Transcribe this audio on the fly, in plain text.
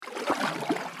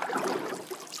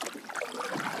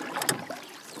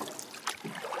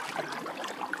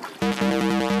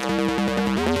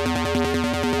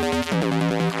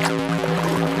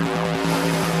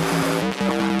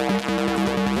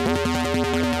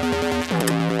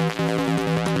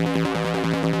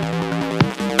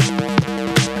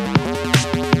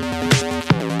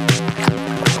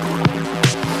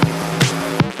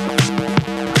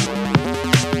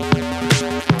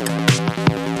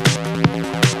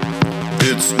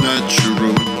It's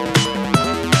natural.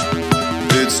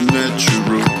 It's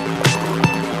natural.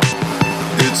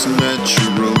 It's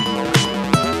natural.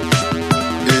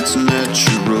 It's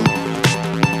natural.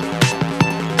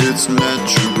 It's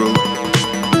natural.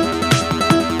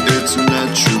 It's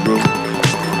natural.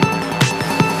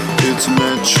 It's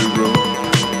natural.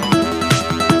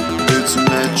 It's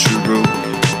natural.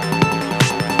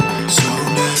 So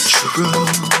natural.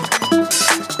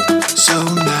 So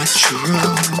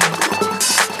natural.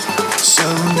 So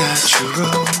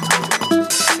natural.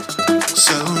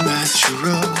 So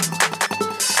natural.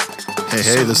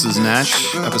 Hey, this is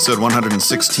Natch, episode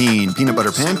 116, Peanut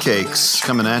Butter Pancakes,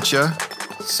 coming at ya.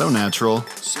 So natural.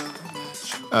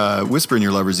 Whisper in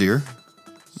your lover's ear.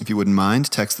 If you wouldn't mind,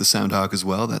 text the Soundhawk as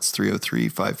well. That's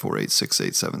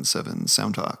 303-548-6877.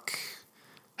 Soundhawk.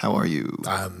 How are you?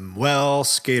 I'm well,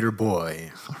 Skater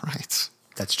Boy. All right.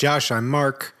 That's Josh. I'm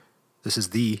Mark. This is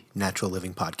the Natural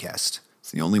Living Podcast.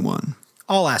 It's the only one.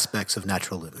 All aspects of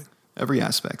natural living. Every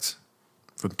aspect.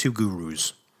 From two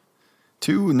gurus.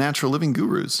 Two natural living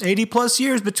gurus. 80 plus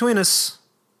years between us.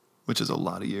 Which is a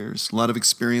lot of years. A lot of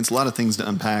experience. A lot of things to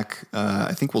unpack.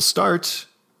 I think we'll start...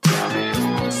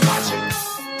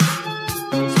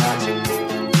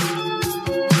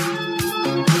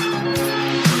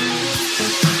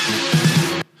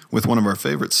 with one of our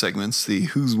favorite segments, the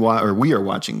We Are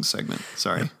Watching segment.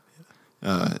 Sorry.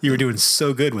 You were doing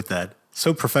so good with that.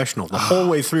 So professional. The whole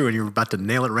way through, and you were about to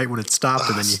nail it right when it stopped.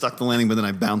 And then you stuck the landing, but then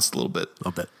I bounced a little bit. A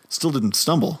little bit. Still didn't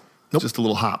stumble. Nope. Just a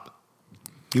little hop.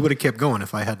 You would have kept going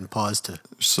if I hadn't paused to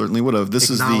Certainly would have.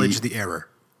 acknowledge the error.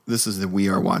 This is the We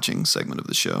Are Watching segment of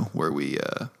the show, where we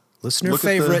Listener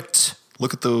favorite.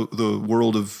 Look at the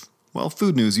world of, well,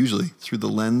 food news usually through the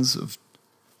lens of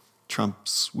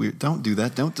Trump's weird. Don't do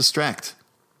that. Don't distract.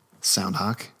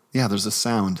 Soundhawk. Yeah, there's a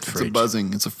sound. It's a Fridge.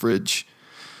 buzzing. It's a fridge.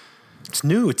 It's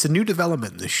new. It's a new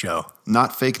development in this show.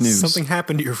 Not fake news. Something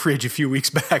happened to your fridge a few weeks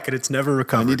back, and it's never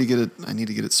recovered. I need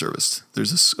to get it serviced.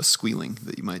 There's a squealing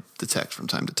that you might detect from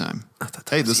time to time. that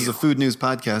Hey, was this is you. a food news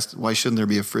podcast. Why shouldn't there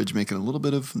be a fridge making a little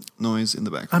bit of noise in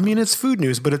the I background? mean, it's food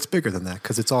news, but it's bigger than that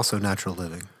because it's also natural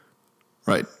living.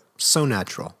 Right. So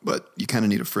natural. But you kind of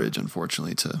need a fridge,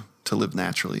 unfortunately, to live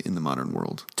naturally in the modern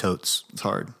world. Totes. It's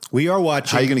hard. We are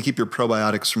watching. How are you going to keep your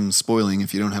probiotics from spoiling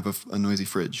if you don't have a noisy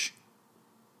fridge?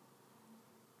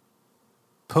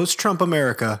 Post-Trump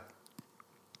America,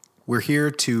 we're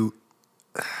here to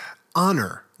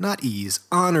honor, not ease,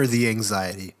 honor the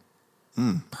anxiety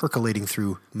percolating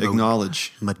through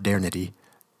Acknowledge. modernity.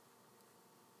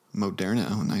 Moderna.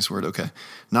 Oh, nice word. Okay.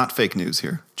 Not fake news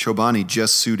here. Chobani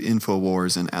just sued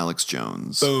InfoWars and Alex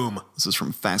Jones. Boom. This is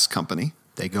from Fast Company.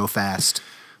 They go fast.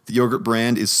 The yogurt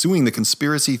brand is suing the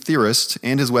conspiracy theorist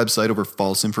and his website over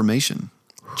false information.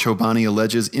 Chobani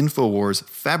alleges InfoWars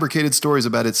fabricated stories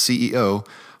about its CEO,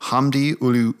 Hamdi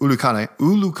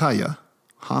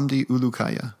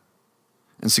Ulukaya,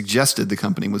 and suggested the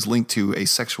company was linked to a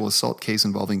sexual assault case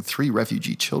involving 3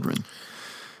 refugee children.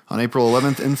 On April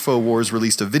 11th, InfoWars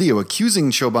released a video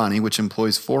accusing Chobani, which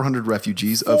employs 400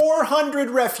 refugees, 400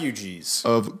 refugees.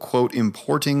 of quote,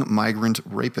 importing migrant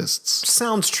rapists.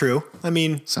 Sounds true. I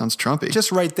mean, Sounds Trumpy.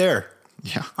 just right there.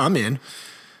 Yeah. I'm in.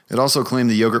 It also claimed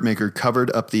the yogurt maker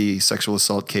covered up the sexual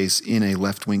assault case in a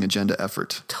left-wing agenda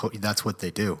effort. That's what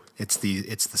they do. It's the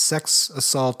sex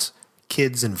assault,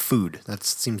 kids, and food. That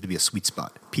seems to be a sweet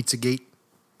spot. Pizzagate.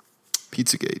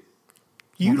 Pizzagate.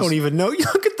 You don't even know. You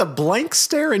look at the blank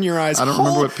stare in your eyes. I don't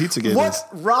remember what Pizzagate is. What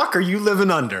rock are you living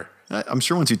under? I'm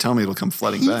sure once you tell me, it'll come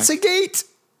flooding back. Pizzagate.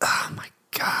 Oh my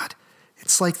God!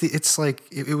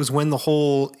 It was when the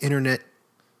whole internet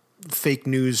fake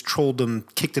news trolldom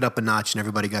kicked it up a notch, and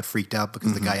everybody got freaked out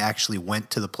because the guy actually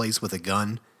went to the place with a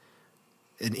gun.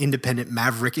 An independent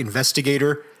maverick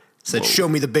investigator said, "Show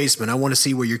me the basement. I want to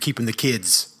see where you're keeping the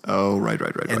kids." Oh, right.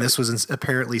 And this was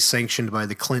apparently sanctioned by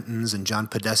the Clintons and John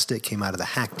Podesta. It came out of the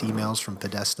hacked emails from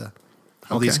Podesta.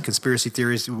 All these Okay. conspiracy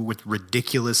theories with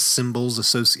ridiculous symbols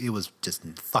associated. It was just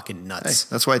fucking Hey, nuts.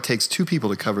 that's why it takes 2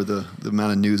 people to cover the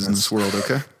amount of news in this world,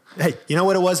 okay? Hey, you know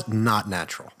what it was? Not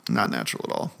natural. Not natural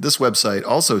at all. This website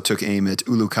also took aim at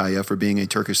Ulukaya for being a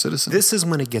Turkish citizen. This is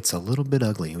when it gets a little bit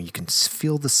ugly, when you can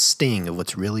feel the sting of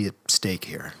what's really at stake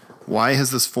here. Why has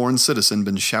this foreign citizen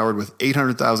been showered with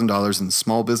 $800,000 in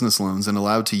small business loans and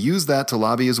allowed to use that to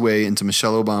lobby his way into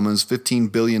Michelle Obama's $15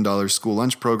 billion school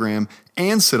lunch program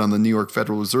and sit on the New York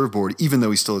Federal Reserve Board, even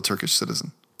though he's still a Turkish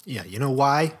citizen? Yeah, you know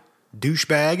why?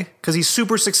 Douchebag? Because he's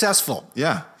super successful.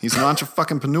 Yeah, he's an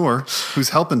entrepreneur who's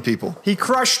helping people. He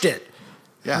crushed it.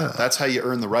 Yeah, that's how you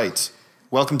earn the right.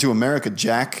 Welcome to America,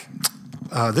 Jack.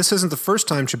 This isn't the first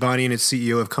time Chobani and its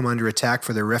CEO have come under attack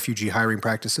for their refugee hiring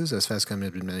practices. As fast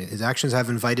as his actions have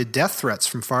invited death threats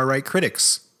from far-right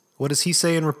critics. What does he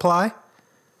say in reply?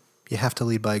 You have to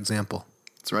lead by example.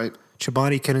 That's right.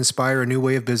 Chobani can inspire a new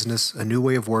way of business, a new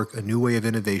way of work, a new way of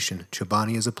innovation.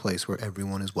 Chobani is a place where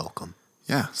everyone is welcome.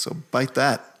 Yeah, so bite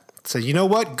that. So you know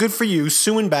what? Good for you,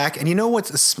 suing back. And you know what's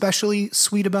especially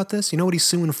sweet about this? You know what he's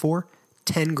suing for?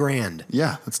 10 grand.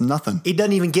 Yeah, that's nothing. He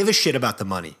doesn't even give a shit about the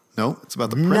money. No, it's about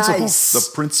the principle. Nice.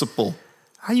 The principle.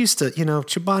 I used to,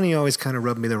 Chobani always kind of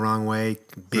rubbed me the wrong way.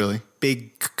 Really?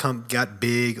 Got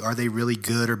big. Are they really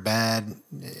good or bad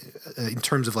in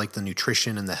terms of like the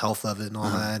nutrition and the health of it and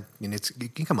all that?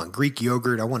 And come on, Greek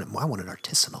yogurt. I want it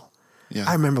artisanal. Yeah.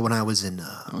 I remember when I was in.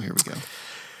 Here we go.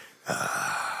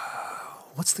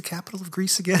 What's the capital of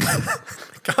Greece again?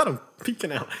 God, I'm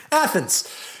peeking out. Athens.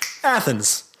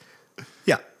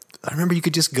 Yeah, I remember you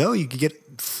could just go. You could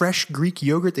get fresh Greek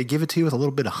yogurt. They give it to you with a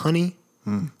little bit of honey.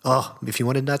 Oh, if you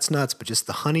wanted nuts, but just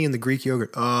the honey and the Greek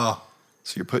yogurt. Oh.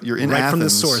 So you're in right Athens. From the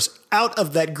source, out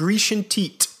of that Grecian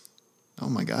teat. Oh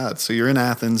my God! So you're in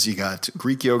Athens. You got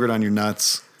Greek yogurt on your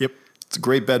nuts. Yep, it's a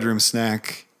great bedroom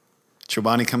snack.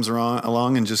 Chobani comes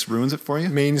along and just ruins it for you.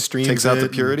 Mainstream takes out the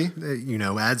purity.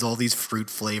 Adds all these fruit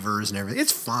flavors and everything.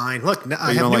 It's fine. Look, I you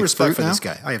have don't new like respect fruit for now? this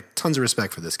guy. I have tons of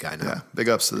respect for this guy now. Yeah, big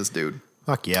ups to this dude.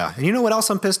 Fuck yeah! And you know what else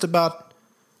I'm pissed about?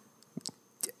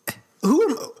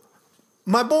 Who are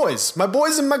my boys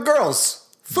and my girls?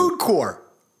 Food Corps.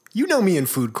 You know me in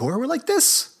Food Corps. We're like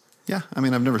this. Yeah, I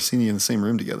mean, I've never seen you in the same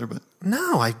room together, but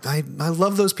no, I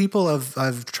love those people.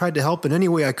 I've tried to help in any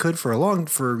way I could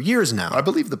for years now. I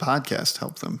believe the podcast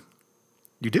helped them.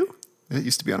 You do? It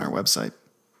used to be on our website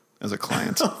as a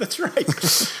client. Oh, that's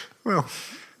right. Well,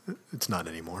 it's not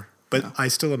anymore. But No. I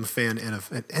still am a fan,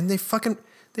 and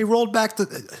they rolled back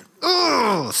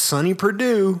Sonny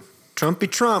Perdue, Trumpy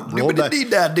Trump, rolled back.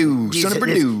 Sonny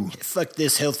Perdue. Fuck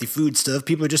this healthy food stuff.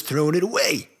 People are just throwing it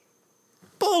away.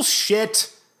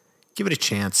 Bullshit. Give it a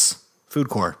chance. Food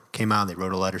Corps came out and they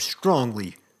wrote a letter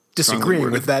strongly disagreeing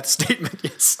worded. with that statement.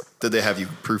 Yes. Did they have you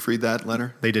proofread that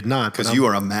letter? They did not. Because you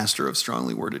are a master of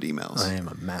strongly worded emails. I am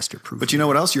a master proof. But you know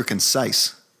what else? You're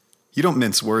concise. You don't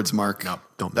mince words, Mark. No,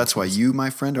 don't That's mince why words. you, my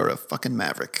friend, are a fucking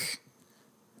maverick.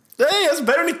 Hey, that's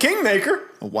better than a kingmaker.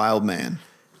 A wild man.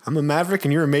 I'm a maverick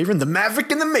and you're a maven. The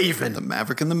maverick and the maven. The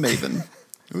maverick and the maven.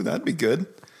 Ooh, that'd be good.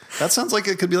 That sounds like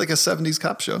it could be like a 70s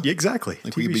cop show. Yeah, exactly.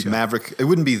 Like we TV could be show. Maverick. It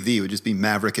wouldn't be it would just be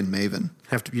Maverick and Maven.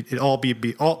 Have to be. It would all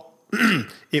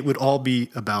be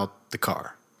about the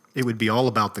car. It would be all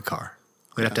about the car.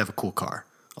 We'd have to have a cool car.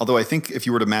 Although I think if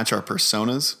you were to match our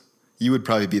personas, you would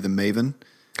probably be the Maven.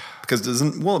 Because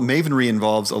Mavenry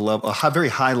involves a very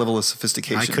high level of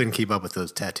sophistication. I couldn't keep up with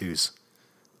those tattoos.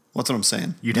 What's what I'm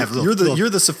saying? You'd have you're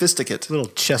the sophisticate. little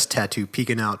chest tattoo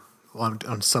peeking out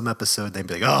on some episode. They'd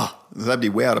be like, "Oh, That'd be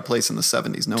way out of place in the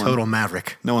 70s. total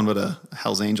maverick." No one but a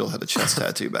Hell's Angel had a chest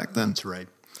tattoo back then. That's right.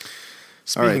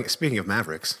 All right. Speaking of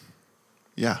mavericks,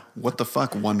 Yeah. What the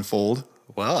fuck? One fold.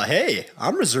 well, hey,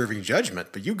 I'm reserving judgment,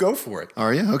 but you go for it.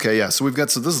 Are you? Okay. Yeah. So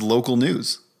this is local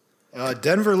news.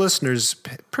 Denver listeners,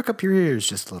 prick up your ears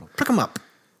just a little. Prick them up.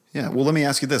 Yeah. Well, let me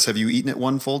ask you this: have you eaten at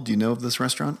One Fold? Do you know of this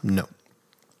restaurant? No.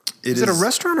 Is it a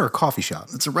restaurant or a coffee shop?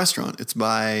 It's a restaurant. It's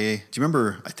by. Do you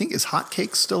remember? I think is Hot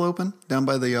Cakes still open down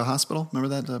by the hospital? Remember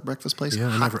that breakfast place?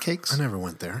 Hot Cakes. I never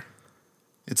went there.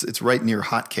 It's right near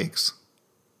Hot Cakes.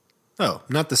 Oh,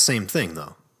 not the same thing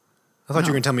though. I thought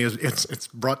you were going to tell me it's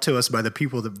brought to us by the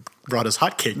people that brought us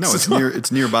hotcakes. No,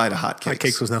 it's nearby to Hot Cakes.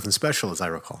 Hotcakes was nothing special, as I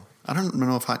recall. I don't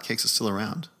know if Hot Cakes is still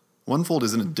around. One Fold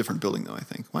is in a different building though. I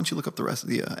think. Why don't you look up the rest of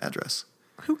the address?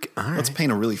 All right. Let's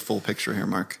paint a really full picture here,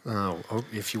 Mark. Oh,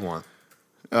 if you want.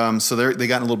 So they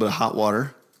got in a little bit of hot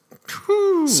water.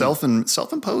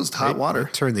 Self-imposed hot water.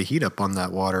 Turn the heat up on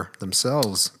that water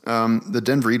themselves. The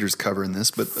Denver Eaters cover in this,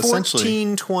 but essentially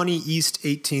 1420 East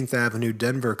 18th Avenue,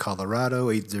 Denver, Colorado,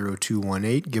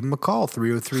 80218. Give them a call,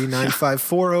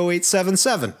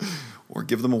 303-954-0877. or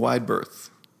give them a wide berth.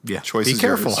 Yeah, Choice be is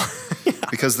careful. yours.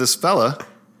 Because this fella,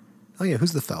 Oh, yeah,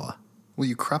 who's the fella? will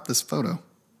you crop this photo?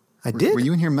 I did. Were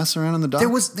you in here messing around in the dock?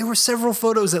 There were several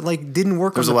photos that didn't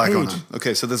work There's on a the lot going page. on.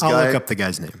 Okay, so this I'll guy, look up the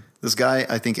guy's name.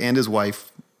 I think, and his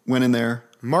wife went in there.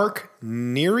 Mark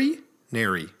Neary?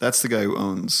 That's the guy who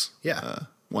owns Yeah.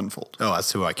 One Fold. Oh,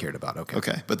 that's who I cared about. Okay.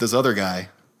 Okay, but this other guy,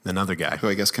 Another guy. who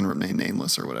I guess can remain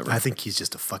nameless or whatever. I think he's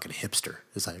just a fucking hipster.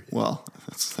 Well,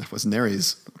 that was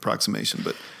Neri's approximation,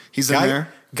 but he's in there.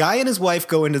 Guy and his wife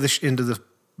go into the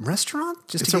restaurant?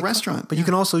 Just It's to a get restaurant, But you yeah.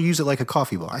 can also use it like a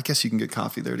coffee bar. I guess you can get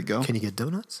coffee there to go. Can you get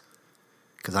donuts?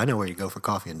 because I know where you go for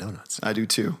coffee and donuts. I do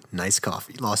too. Nice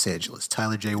coffee. Los Angeles.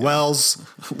 Tyler J. Wells.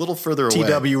 A little further away.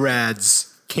 TW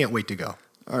Rads. Can't wait to go.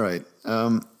 All right.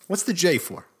 What's the J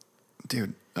for?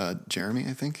 Dude, Jeremy,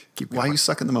 I think. Keep Why are going. you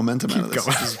sucking the momentum out of this?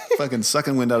 going. Just fucking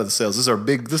sucking wind out of the sails. This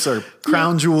is our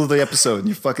crown jewel of the episode, and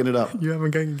you're fucking it up. You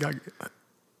haven't got.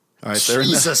 All right, they're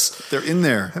Jesus. they're in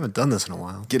there I haven't done this in a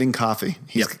while. getting coffee.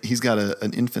 He's got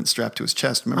an infant strapped to his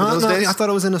chest. Remember those No, days? I thought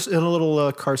it was in a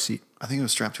little car seat. I think it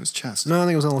was strapped to his chest. No, I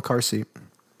think it was in a little car seat.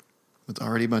 It's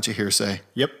already a bunch of hearsay.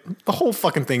 Yep. The whole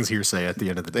fucking thing's hearsay at the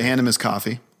end of the They day. hand him his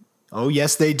coffee. Oh,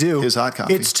 yes, they do. His hot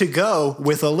coffee. It's to go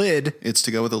with a lid. It's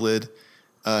to go with a lid.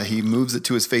 He moves it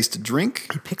to his face to drink.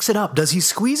 He picks it up. Does he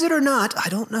squeeze it or not? I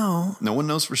don't know. No one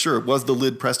knows for sure. Was the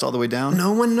lid pressed all the way down?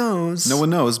 No one knows. No one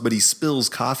knows, but he spills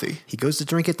coffee He goes to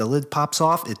drink it. The lid pops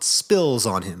off. It spills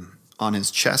on him. on his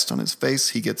chest, on his face.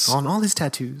 He gets, On all his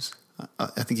tattoos.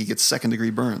 I think he gets 2nd-degree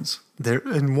burns. There,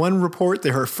 in one report,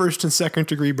 there are 1st and 2nd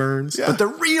degree burns. Yeah. But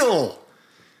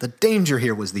the danger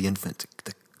here was the infant.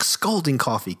 The scalding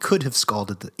coffee could have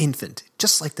scalded the infant,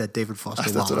 just like that David Foster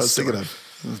Wallace That's what I was thinking story. of.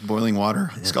 It was boiling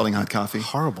water, scalding hot coffee.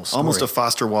 Horrible story. Almost a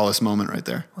Foster Wallace moment right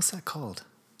there. What's that called?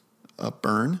 A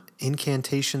burn?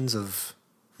 Incantations of...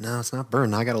 No, it's not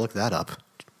burn. Now I got to look that up.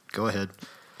 Go ahead.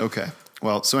 Okay.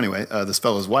 Well, so anyway, this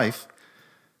fellow's wife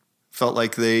felt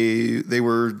like they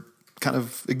were kind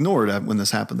of ignored when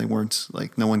this happened. They weren't,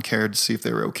 like, no one cared to see if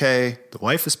they were okay. The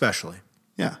wife especially.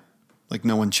 Yeah. Like,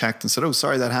 no one checked and said, oh,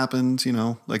 sorry that happened,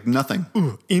 like nothing.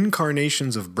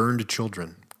 Incarnations of burned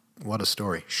children. What a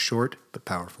story. Short but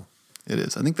powerful. It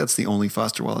is. I think that's the only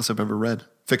Foster Wallace I've ever read,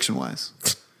 fiction-wise.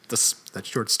 That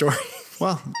short story.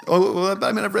 Well,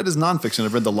 I've read his nonfiction.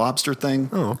 I've read The Lobster thing.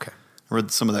 Oh, okay. I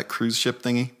read some of that cruise ship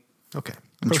thingy. Okay.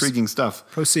 Intriguing stuff.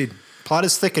 Proceed. Plot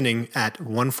is thickening at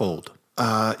onefold.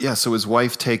 Yeah, so his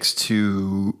wife takes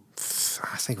to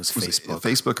I think it was Facebook.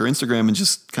 Facebook or Instagram and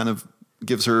just kind of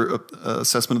gives her a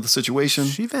assessment of the situation.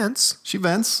 She vents. She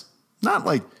vents. Not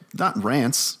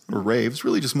rants or raves,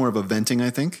 really just more of a venting,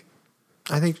 I think.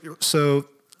 I think so.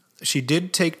 She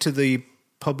did take to the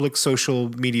public social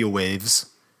media waves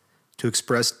to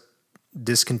express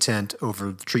discontent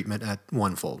over the treatment at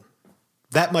Onefold.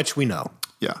 That much we know.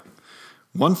 Yeah.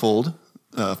 Onefold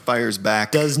fires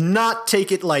back. Does not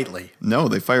take it lightly. No,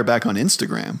 they fire back on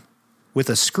Instagram. With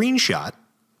a screenshot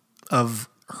of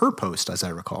her post, as I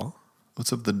recall.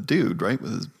 What's of the dude, right?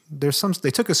 With his,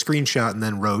 They took a screenshot and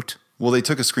then wrote. well, they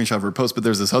took a screenshot of her post, but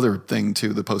there's this other thing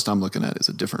too. The post I'm looking at is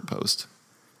a different post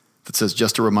that says,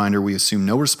 just a reminder, we assume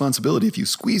no responsibility if you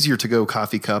squeeze your to-go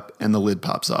coffee cup and the lid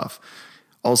pops off.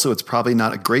 Also, it's probably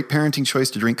not a great parenting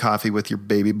choice to drink coffee with your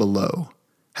baby below.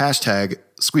 Hashtag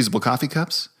squeezable coffee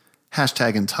cups.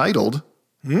 Hashtag entitled.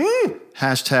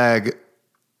 Hashtag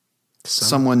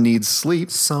someone needs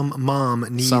sleep. Some mom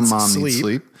needs Some mom sleep. needs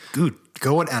sleep. Dude,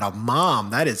 going at a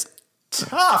mom, that is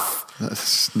tough.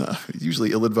 That's not,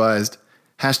 usually ill-advised.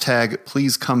 Hashtag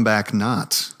please come back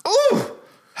not. Ooh,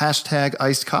 Hashtag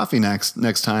iced coffee next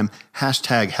time.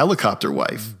 Hashtag helicopter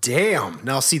wife. damn.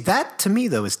 Now, see, that to me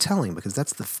though is telling because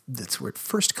that's where it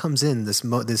first comes in.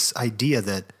 This idea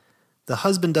that the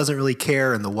husband doesn't really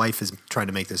care and the wife is trying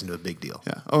to make this into a big deal.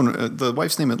 Yeah. Oh, no, the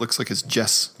wife's name, it looks like is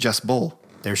Jess Bull.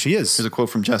 There she is. Here's a quote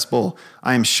from Jess Bull.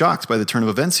 I am shocked by the turn of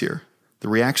events here. The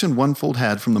reaction Onefold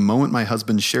had from the moment my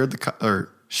husband shared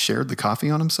the coffee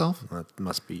on himself. That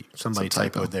must be somebody It's a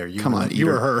typo. typoed there. Come on, you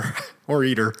eater. or her or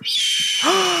eater.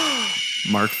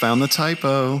 Mark found the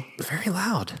typo. Very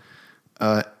loud.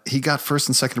 He got 1st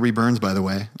and 2nd degree burns, by the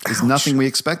way. It's nothing we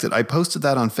expected. I posted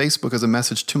that on Facebook as a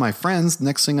message to my friends.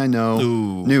 Next thing I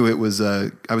knew it was I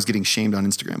was getting shamed on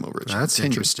Instagram over it. She That's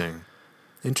continued. interesting.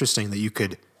 Interesting that you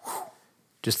could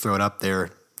just throw it up there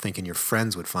thinking your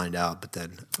friends would find out, but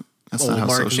then That's old not how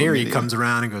Mark social Neary media- comes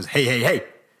around and goes, hey,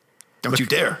 Don't you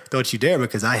dare. don't you dare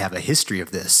because I have a history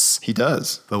of this. He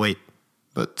does. But wait,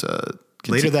 But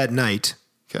later that night,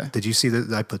 Okay. did you see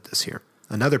that? I put this here.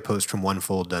 Another post from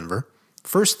Onefold Denver.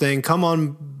 First thing, come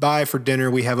on by for dinner.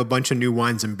 We have a bunch of new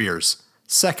wines and beers.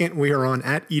 Second, we are on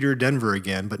at Eater Denver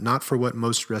again, but not for what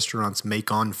most restaurants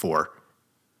make on for.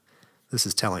 This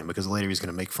is telling because later he's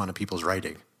going to make fun of people's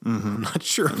writing. I'm not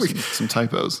sure. some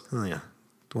typos. Oh, yeah.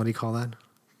 What do you call that?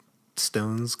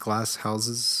 Stones, glass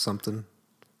houses, something.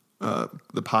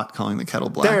 The pot calling the kettle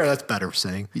black. There, that's better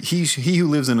saying. He who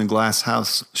lives in a glass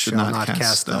house should Shall not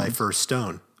cast thy stone first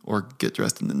stone, or get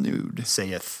dressed in the nude.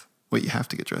 saith Wait, you have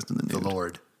to get dressed in the the nude.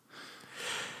 Lord.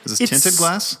 Is this It's- tinted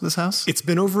glass, this house? It's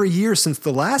been over a year since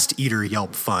the last Eater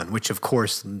Yelp fun, which of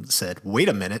course said, wait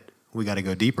a minute, we got to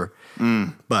go deeper.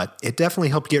 But it definitely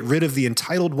helped get rid of the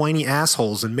entitled whiny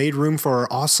assholes and made room for our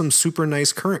awesome, super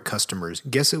nice current customers.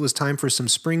 Guess it was time for some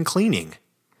spring cleaning.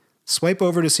 Swipe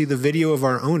over to see the video of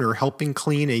our owner helping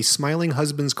clean a smiling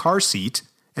husband's car seat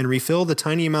and refill the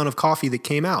tiny amount of coffee that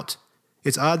came out.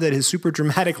 It's odd that his super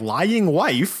dramatic lying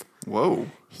wife, Whoa.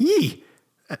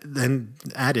 then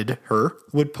added her,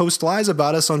 would post lies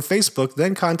about us on Facebook,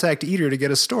 then contact Eater to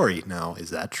get a story. Now, is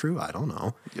that true? I don't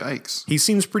know. Yikes. He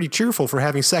seems pretty cheerful for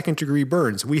having second-degree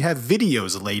burns. We have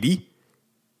videos, lady.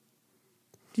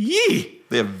 Yee!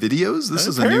 They have videos? This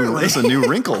is Apparently. a new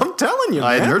wrinkle. I'm telling you,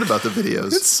 I hadn't man. heard about the videos.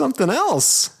 It's something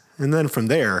else. And then from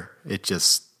there, it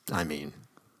just, I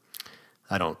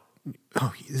don't.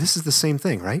 Oh, this is the same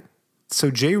thing, right? So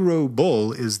J-Ro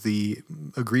Bull is the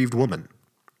aggrieved woman.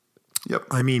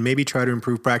 Yep. Maybe try to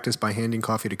improve practice by handing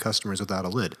coffee to customers without a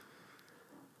lid.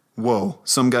 Whoa.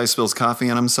 Some guy spills coffee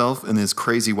on himself and his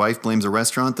crazy wife blames a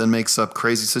restaurant, then makes up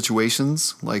crazy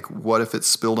situations. Like, what if it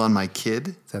spilled on my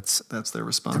kid? That's That's their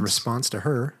response. the response to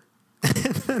her.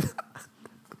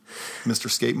 Mr.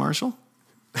 Skate Marshal?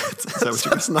 Is that what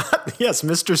you That's not, yes,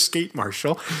 Mr. Skate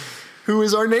Marshal, who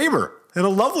is our neighbor and a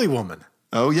lovely woman.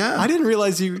 Oh, yeah. I didn't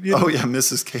realize you. Oh, yeah,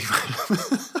 Mrs. K.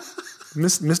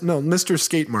 Mr.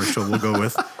 Skate Marshal we'll go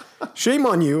with. Shame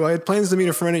on you. I had plans to meet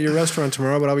a friend at your restaurant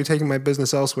tomorrow, but I'll be taking my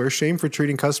business elsewhere. Shame for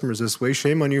treating customers this way.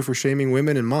 Shame on you for shaming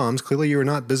women and moms. Clearly you are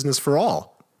not business for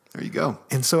all. There you go.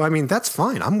 And so, that's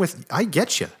fine. I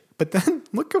get you. But then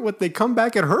look at what they come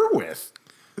back at her with.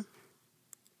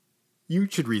 You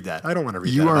should read that. I don't want to read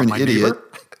that. You are about an my idiot. neighbor.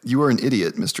 You are an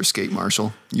idiot, Mr. Skate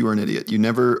Marshal. You are an idiot. You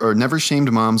never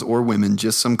shamed moms or women,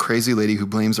 just some crazy lady who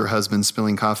blames her husband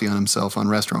spilling coffee on himself on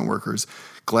restaurant workers.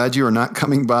 Glad you are not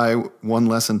coming by one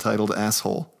less entitled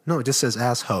asshole. No, it just says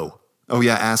ass hoe. Oh,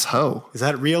 yeah, ass hoe. Is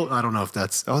that real? I don't know if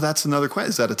that's. Oh, that's another question.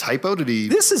 Is that a typo? Did he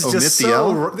This is omit just the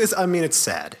L? so. It's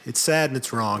sad. It's sad and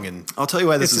it's wrong. And I'll tell you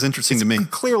why this is interesting to me.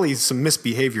 Clearly, some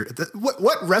misbehavior.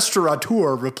 What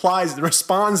restaurateur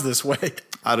responds this way?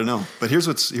 I don't know. But here's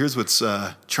what's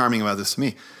charming about this to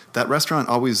me. That restaurant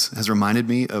always has reminded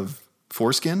me of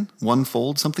foreskin, one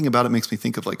fold. Something about it makes me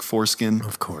think of like foreskin,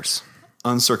 Of course.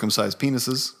 uncircumcised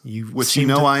penises, which seem you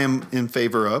know to- I am in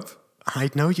favor of.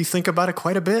 I know you think about it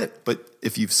quite a bit. But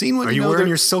if you've seen one, Are you know wearing there-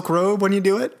 your silk robe when you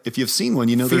do it? If you've seen one,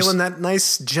 you know there's. Feeling that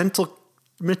nice, gentle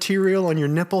material on your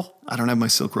nipple? I don't have my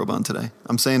silk robe on today.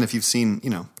 I'm saying if you've seen,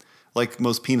 like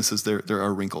most penises, there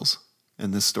are wrinkles,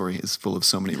 and this story is full of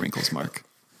so many wrinkles. Mark.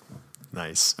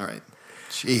 Nice. All right.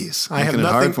 Jeez, I have making it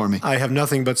nothing. hard for me. I have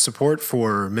nothing but support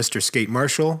for Mr. Skate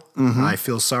Marshall. I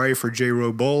feel sorry for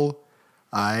J-Ro Bull.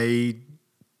 I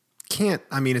can't.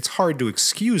 It's hard to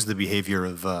excuse the behavior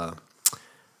of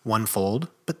One Fold,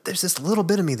 but there's this little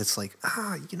bit of me that's like,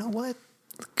 you know what?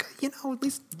 At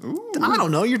least I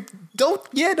don't know. Don't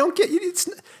get. It's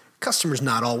customer's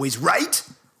not always right,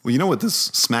 Well, you know what this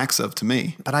smacks of to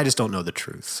me? but I just don't know the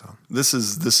truth. So This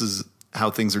is how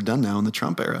things are done now in the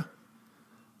Trump era.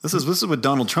 This is what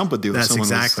Donald Trump would do. if that's someone was-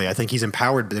 exactly. I think he's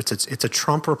empowered, but it's a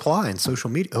Trump reply in social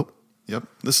media. Oh. Yep.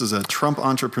 This is a Trump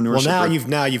entrepreneurship. Well,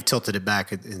 now you've tilted it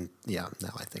back, and now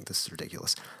I think this is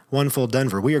ridiculous. One Full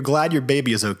Denver. We are glad your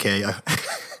baby is okay.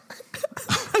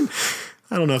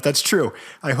 I don't know if that's true.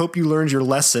 I hope you learned your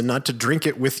lesson not to drink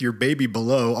it with your baby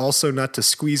below. Also, not to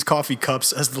squeeze coffee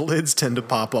cups as the lids tend to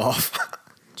pop off.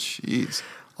 Jeez.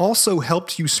 Also,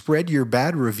 helped you spread your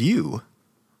bad review.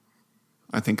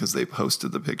 I think because they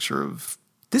posted the picture of.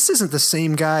 This isn't the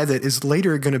same guy that is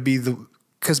later going to be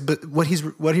but what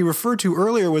he referred to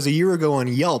earlier was a year ago on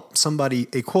Yelp. Somebody,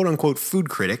 a quote unquote food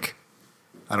critic.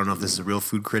 I don't know if this is a real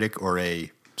food critic or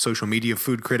a social media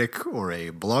food critic or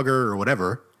a blogger or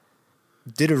whatever,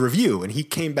 did a review and he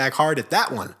came back hard at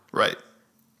that one. Right.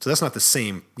 So that's not the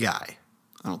same guy.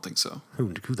 I don't think so.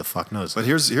 Who the fuck knows? But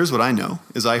here's what I know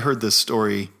is I heard this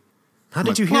story. How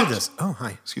did you hear this? Oh,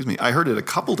 hi. Excuse me. I heard it a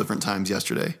couple different times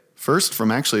yesterday. First,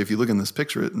 from actually, if you look in this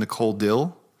picture, Nicole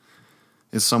Dill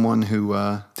is someone who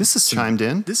chimed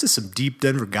in. This is some deep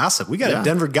Denver gossip. We got Yeah. a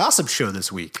Denver gossip show this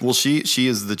week. Well, she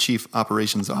is the chief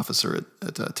operations officer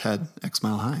at TED X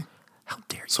Mile High. How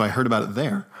dare you? So I heard about it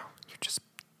there. You're just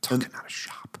talking out of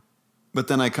shop. But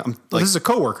then I come This is a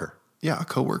coworker. yeah, a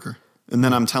coworker. And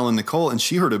then I'm telling Nicole, and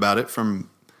she heard about it from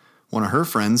one of her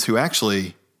friends who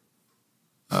actually,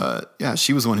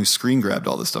 she was the one who screen grabbed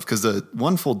all this stuff because the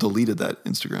One Fold deleted that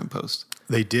Instagram post.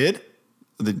 They did?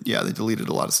 They deleted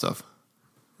a lot of stuff.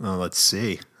 Oh, let's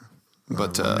see.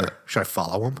 But Should I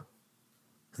follow him?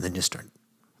 And then just start.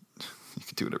 you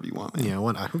can do whatever you want, man.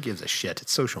 Yeah, who gives a shit?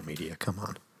 It's social media. Come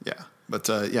on. Yeah. But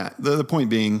the point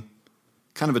being,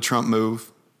 kind of a Trump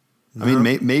move. I mean,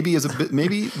 maybe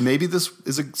this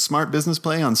is a smart business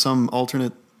play on some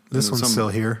alternate. This one's still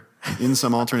here. in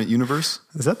some alternate universe.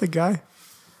 Is that the guy?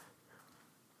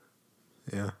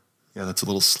 Yeah. Yeah, that's a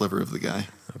little sliver of the guy.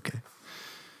 Okay.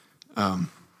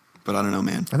 But I don't know,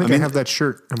 man. I think I have that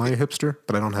shirt. Am I a hipster?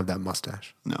 But I don't have that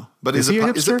mustache. No. But Is is he a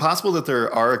it hipster? possible that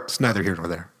there are It's neither here nor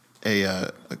there.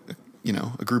 a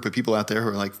group of people out there who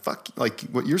are like, fuck, like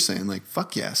what you're saying, like,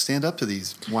 fuck yeah, stand up to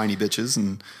these whiny bitches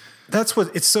and That's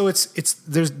what it's. So it's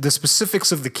there's the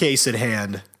specifics of the case at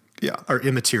hand. Yeah. Are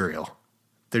immaterial.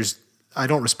 I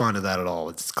don't respond to that at all.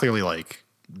 It's clearly like,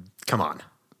 come on.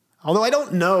 Although I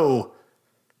don't know.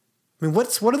 I mean,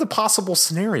 what are the possible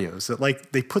scenarios that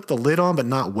like they put the lid on but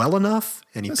not well enough,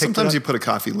 and you sometimes you put a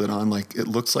coffee lid on, like it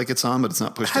looks like it's on, but it's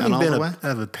not pushed down Having all been the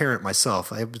way. a parent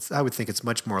myself, I would think it's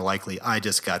much more likely I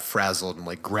just got frazzled and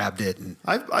like grabbed it, and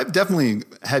I've definitely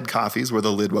had coffees where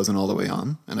the lid wasn't all the way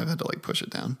on, and I've had to like push it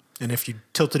down. if you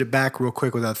tilted it back real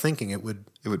quick without thinking, it would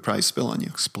It would probably spill on you.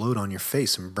 explode on your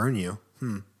face and burn you.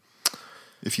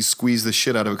 If you squeeze the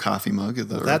shit out of a coffee mug or a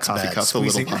That's coffee bad. cup, the lid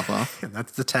will Squeezing- pop off. And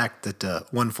that's the tact that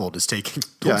OneFold is taking.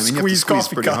 Yeah, Don't I mean, you have to squeeze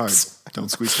coffee pretty cups. hard.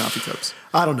 Don't squeeze coffee cups.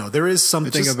 I don't know. There is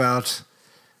something just- about,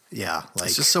 like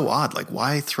It's just so odd. Like,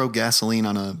 why throw gasoline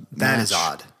on a that match? is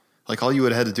odd. Like, all you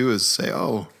would have had to do is say,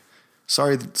 "Oh,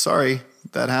 sorry,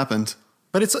 that happened."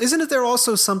 But isn't it there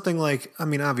also something like, I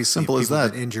mean, obviously Simple as people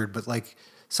that. get injured, but like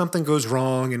something goes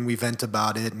wrong and we vent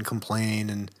about it and complain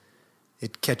and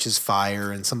it catches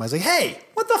fire and somebody's like, hey,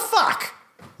 what the fuck?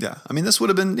 Yeah, I mean, this would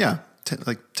have been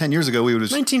like 10 years ago. We would have.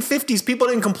 1950s, people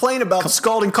didn't complain about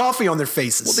scalding coffee on their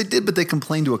faces. Well, they did, but they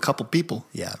complained to a couple people.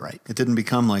 yeah, right. It didn't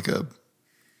become like a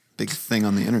big thing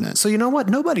on the internet. So you know what?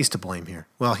 Nobody's to blame here.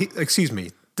 Well, excuse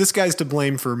me. This guy's to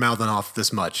blame for mouthing off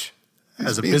this much.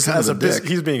 He's being kind of a dick.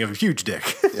 He's being a huge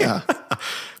dick. Yeah.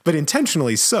 But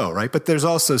intentionally so, right? But there's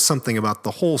also something about the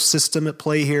whole system at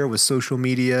play here with social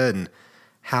media and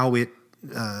how it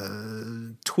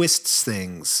twists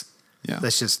things. Yeah.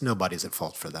 That's just, nobody's at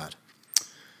fault for that.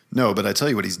 No, but I tell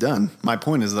you what he's done. My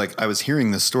point is, like, I was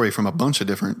hearing this story from a bunch of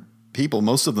different people,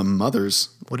 most of them mothers.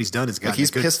 What he's done is gotten he's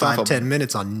a good pissed off 5-10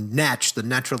 minutes on Natch, the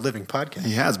Natural Living podcast.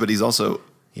 He has, but he's also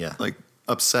Yeah. like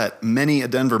upset. Many a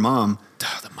Denver mom.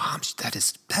 The moms, that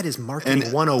is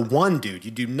marketing 101, dude.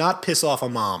 You do not piss off a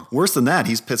mom. Worse than that,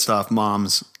 he's pissed off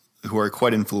moms who are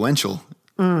quite influential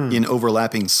in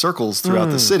overlapping circles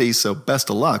throughout the city. So best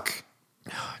of luck.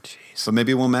 Oh, jeez. So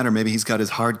maybe it won't matter. Maybe he's got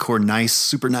his hardcore, nice,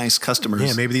 super nice customers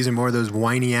Yeah, maybe these are more of those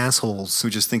whiny assholes. who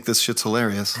just think this shit's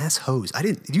hilarious. Assholes.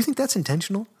 Do you think that's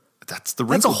intentional? That's the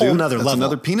That's a wrinkle, whole dude. nother That's level.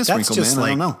 another penis That's wrinkle, just man. Like,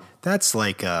 I don't know. That's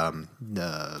like the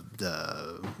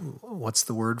what's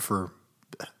the word for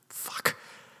fuck?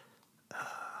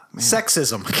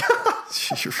 Sexism,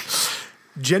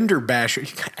 gender basher,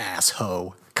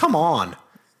 asshole. Come on.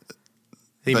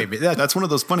 He may be, That's one of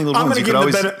those funny little I'm ones. going You to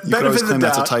could give always, the you could always benefit of claim the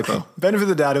that's a doubt. typo. Benefit of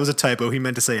the doubt. It was a typo. He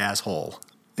meant to say asshole.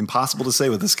 Impossible to say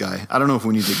with this guy. I don't know if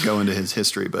we need to go into his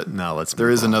history, but No, let's there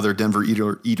move is on. another Denver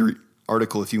Eater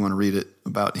article if you want to read it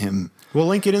about him. We'll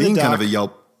link it in being the kind doc. of a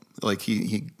Yelp. Like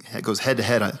he goes head to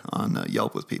head on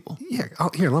Yelp with people. Yeah. Oh,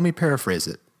 here, let me paraphrase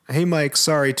it. Hey, Mike.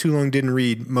 Sorry, too long didn't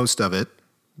read most of it.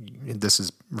 This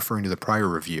is referring to the prior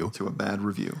review. To a bad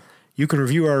review. You can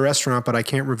review our restaurant, but I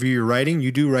can't review your writing.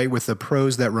 You do write with a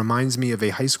prose that reminds me of a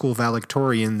high school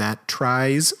valedictorian that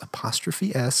tries,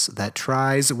 '*S, that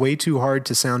tries way too hard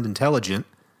to sound intelligent.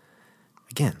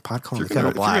 Again, pot calling the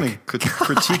kettle black. If you're going to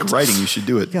critique writing, you should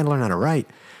do it. You got to learn how to write.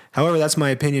 However, that's my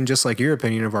opinion, just like your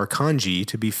opinion of our kanji.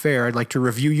 To be fair, I'd like to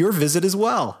review your visit as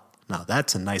well. Now,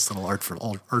 that's a nice little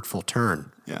artful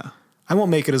turn. Yeah. I won't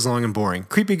make it as long and boring.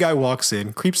 Creepy guy walks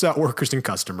in, creeps out workers and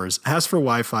customers, asks for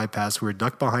Wi-Fi password,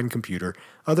 ducked behind computer.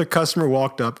 Other customer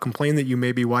walked up, complained that you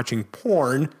may be watching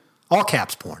porn, all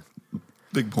caps porn.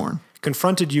 Big porn.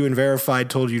 Confronted you and verified,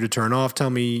 told you to turn off. Tell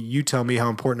me how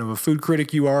important of a food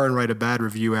critic you are and write a bad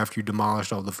review after you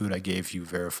demolished all the food I gave you.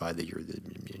 Verified that you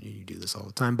do this all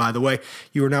the time. By the way,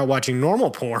 you are now watching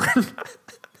normal porn.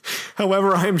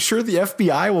 However, I am sure the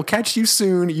FBI will catch you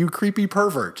soon, you creepy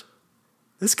pervert.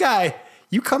 This guy,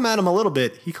 you come at him a little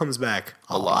bit, he comes back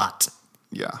a lot.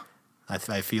 Yeah. I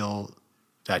feel,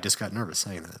 I just got nervous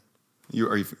saying that. Do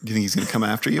you think he's going to come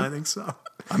after you? I think so.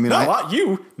 I mean, no,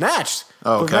 you, Natch.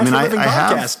 Oh, okay. The I mean, Natural Living I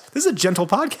have- podcast. This is a gentle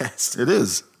podcast. It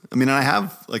is. I mean, I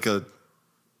have like I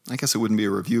guess it wouldn't be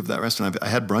a review of that restaurant. I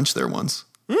had brunch there once.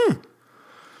 And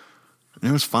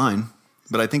it was fine.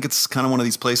 But I think it's kind of one of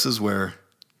these places where,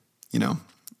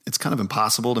 it's kind of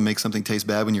impossible to make something taste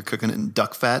bad when you're cooking it in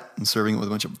duck fat and serving it with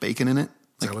a bunch of bacon in it.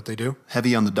 Is that what they do?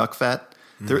 Heavy on the duck fat.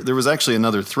 There was actually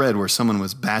another thread where someone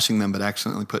was bashing them but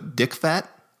accidentally put dick fat.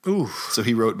 Ooh. So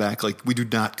he wrote back like, we do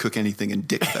not cook anything in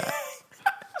dick fat.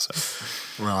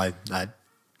 Well, I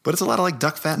But it's a lot of like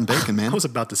duck fat and bacon, man. was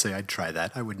about to say I'd try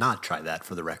that. I would not try that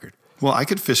for the record. Well, I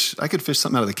could fish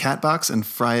something out of the cat box and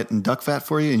fry it in duck fat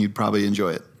for you, and you'd probably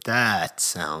enjoy it. That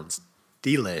sounds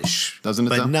delish. Doesn't it,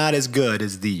 But though? not as good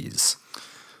as these.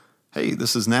 Hey,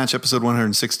 this is Natch, episode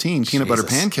 116, Peanut Butter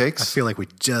Jesus. Pancakes. I feel like we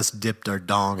just dipped our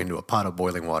dong into a pot of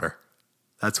boiling water.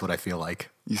 That's what I feel like.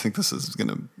 You think this is going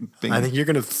to bing? I think you're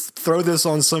going to throw this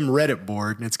on some Reddit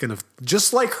board, and it's going to,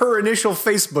 just like her initial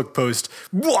Facebook post,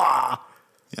 wah!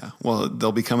 Yeah, well,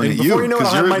 they'll be coming And at you. before you know it,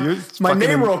 'cause I'll you're have my fucking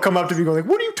neighbor will come up to me going like,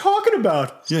 what are you talking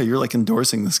about? Yeah, you're like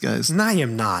endorsing this guy's And I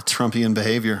am not. Trumpian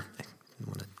behavior.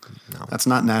 No. That's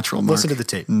not natural, Mark. Listen to the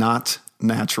tape. Not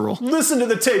natural. Listen to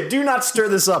the tape. Do not stir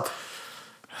this up.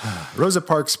 Rosa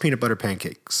Parks Peanut Butter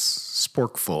Pancakes.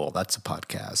 Sporkful. That's a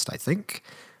podcast, I think.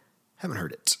 Haven't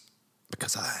heard it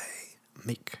because I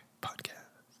make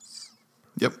podcasts.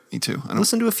 Yep, me too. I don't.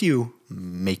 Listen to a few.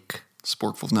 Make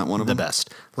Sporkful's not one of the them.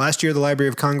 best. Last year, the Library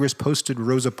of Congress posted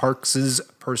Rosa Parks'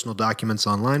 personal documents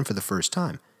online for the first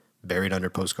time. Buried under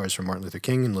postcards from Martin Luther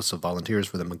King and lists of volunteers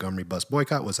for the Montgomery bus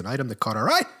boycott was an item that caught our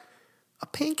eye. A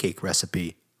pancake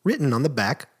recipe written on the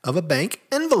back of a bank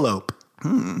envelope.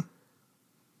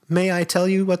 May I tell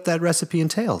you what that recipe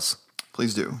entails?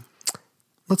 Please do.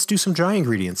 Let's do some dry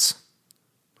ingredients.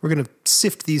 We're going to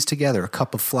sift these together. A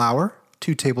cup of flour,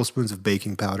 2 tablespoons of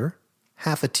baking powder,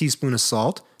 half a teaspoon of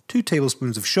salt, 2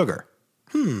 tablespoons of sugar.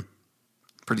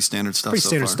 Pretty standard stuff. Pretty so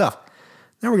standard far. stuff.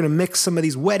 Now we're going to mix some of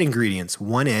these wet ingredients.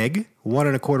 1 egg, 1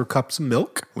 1/4 cups of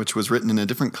milk. Which was written in a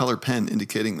different color pen,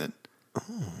 indicating that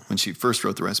when she first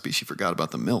wrote the recipe, she forgot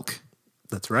about the milk.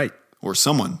 That's right. Or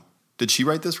someone. Did she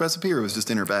write this recipe, or it was just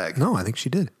in her bag? No, I think she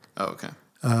did. Oh, okay.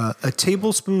 A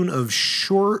tablespoon of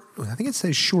I think it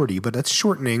says shorty, but that's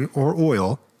shortening or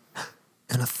oil.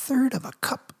 And 1/3 of a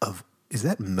cup of, is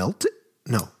that melted?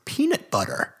 No, peanut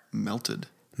butter. Melted.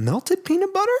 Melted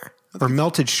peanut butter? Or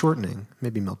melted shortening?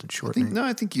 Maybe melted shortening.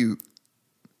 I think you're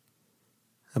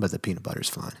How about the peanut butter's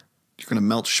fine? going to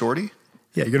melt shorty.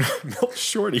 Yeah, you're going to melt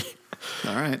shorty.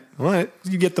 All right. Well,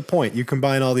 you get the point. You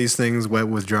combine all these things, wet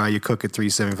with dry, you cook at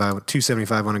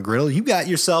 275 on a griddle. You got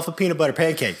yourself a peanut butter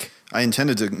pancake. I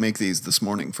intended to make these this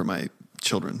morning for my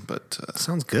children, but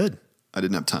Sounds good. I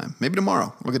didn't have time. Maybe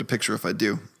tomorrow. We'll get a picture if I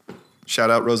do. Shout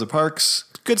out Rosa Parks.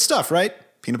 Good stuff, right?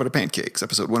 Peanut Butter Pancakes,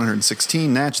 episode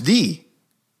 116, Natch, the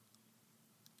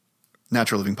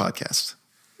Natural Living Podcast.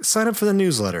 Sign up for the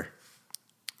newsletter.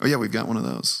 Oh, yeah, we've got one of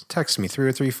those. Text me,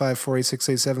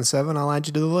 303-548-6877. I'll add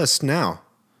you to the list now.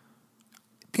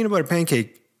 Peanut butter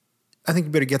pancake, I think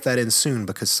you better get that in soon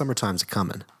because summertime's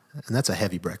coming. And that's a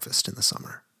heavy breakfast in the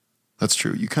summer. That's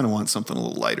true. You kind of want something a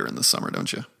little lighter in the summer,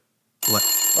 don't you?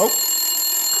 Oh,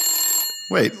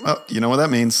 Wait, you know what that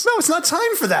means? no, it's not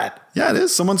time for that. Yeah, it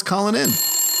is. Someone's calling in.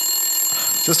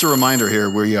 Just a reminder here,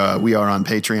 we are on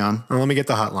Patreon. Oh, let me get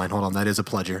the hotline. Hold on, that is a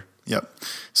pleasure. Yep.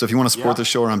 So if you want to support Yeah. the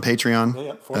show, we're on Patreon.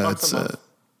 Yeah, $4 a month.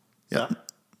 Yeah,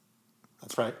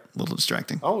 That's right. a little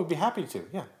distracting. Oh, we'd be happy to,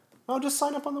 yeah. Oh, just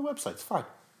sign up on the website. It's fine.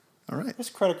 All right. Here's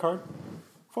a credit card.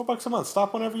 $4 a month.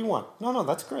 Stop whenever you want. No,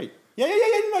 that's great. Yeah.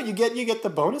 No, you get the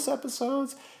bonus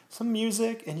episodes, some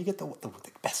music, and you get the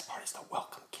best part is the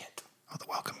welcome kit. Oh, the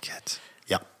welcome kit.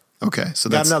 Yep. Okay, so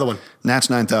Got that's another one. Natch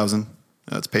 9000.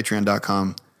 That's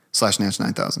patreon.com/Natch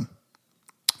 9000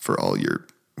 for all your.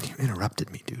 You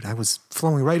interrupted me, dude. I was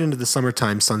flowing right into the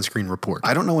summertime sunscreen report.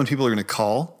 I don't know when people are going to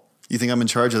call. You think I'm in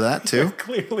charge of that too?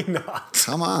 Clearly not.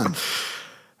 Come on.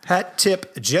 Hat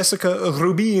tip Jessica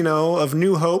Rubino of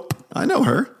New Hope. I know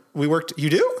her. We worked. You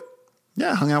do?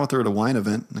 Yeah, I hung out with her at a wine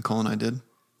event. Nicole and I did.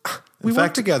 We In worked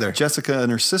fact, together. Jessica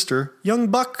and her sister Young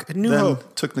Buck at New then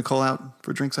Hope. took Nicole out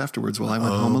for drinks afterwards while I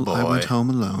went Oh, home. I boy. went home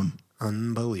alone.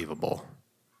 Unbelievable.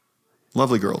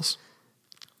 Lovely girls.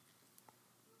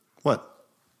 What?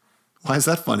 Why is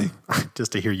that funny?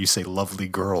 Just to hear you say lovely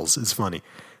girls is funny.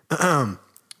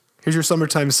 Here's your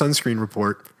summertime sunscreen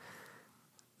report.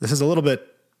 This is a little bit,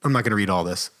 I'm not going to read all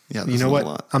this. Yeah, you this know is a what?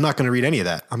 lot. I'm not going to read any of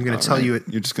that. I'm going to tell right. you it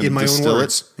You're just gonna in my own distill it?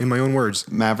 words. In my own words.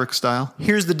 Maverick style?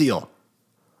 Here's the deal.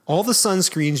 All the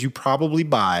sunscreens you probably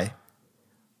buy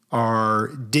are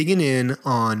digging in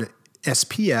on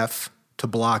SPF to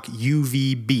block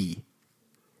UVB,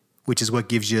 which is what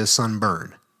gives you a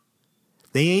sunburn.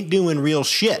 They ain't doing real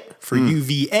shit for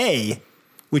UVA,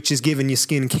 which is giving you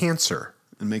skin cancer.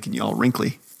 And making you all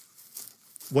wrinkly.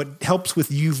 What helps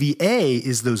with UVA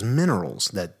is those minerals,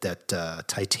 that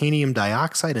titanium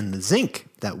dioxide and the zinc,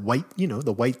 that white,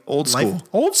 the white. Old school.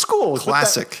 Old school. With that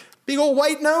Classic. big old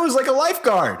white nose like a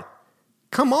lifeguard.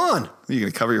 Come on. Are you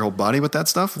going to cover your whole body with that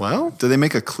stuff? Well- do they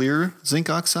make a clear zinc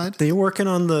oxide? They're working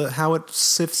on how it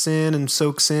sifts in and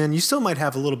soaks in. You still might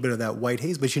have a little bit of that white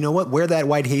haze, but you know what? Wear that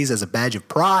white haze as a badge of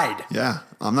pride. Yeah,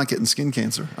 I'm not getting skin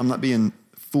cancer. I'm not being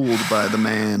fooled by the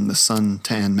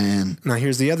suntan man. Now,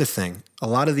 here's the other thing. A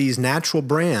lot of these natural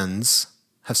brands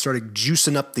have started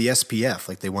juicing up the SPF.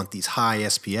 Like they want these high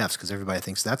SPFs because everybody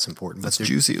thinks that's important. That's but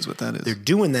juicy is what that is. they're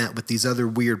doing that with these other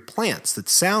weird plants that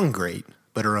sound great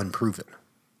but are unproven.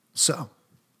 So,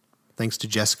 thanks to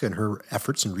Jessica and her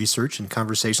efforts and research and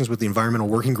conversations with the Environmental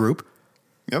Working Group,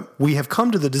 Yep. we have come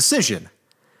to the decision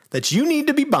that you need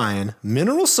to be buying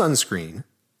mineral sunscreen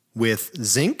with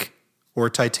zinc or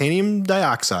titanium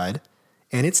dioxide,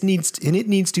 and it needs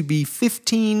to be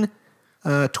 20%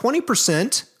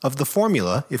 of the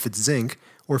formula if it's zinc,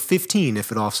 or 15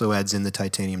 if it also adds in the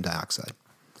titanium dioxide.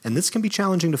 And this can be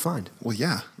challenging to find. Well,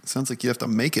 yeah. It sounds like you have to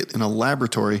make it in a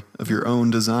laboratory of your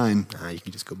own design. You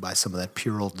can just go buy some of that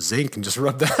pure old zinc and just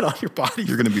rub that on your body.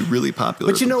 You're going to be really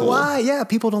popular. But you at the know pool. why? Yeah,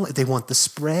 people don't. They want the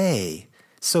spray.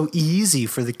 So easy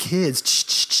for the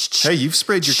kids. Hey, you've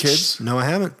sprayed your kids. No, I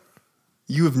haven't.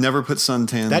 You have never put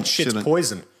suntan. That shit's shit on-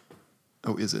 poison.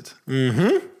 Oh, is it?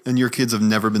 Mm-hmm. And your kids have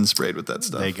never been sprayed with that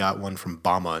stuff. They got one from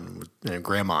Bama and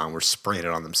Grandma and were spraying it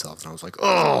on themselves. And I was like,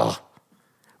 oh.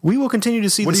 We will continue to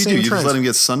see What the do you same do? You trends. just let them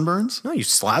get sunburns No, you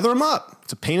slather them up.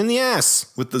 It's a pain in the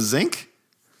ass. with the zinc,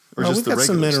 or Oh, just we've the got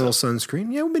some regular mineral stuff?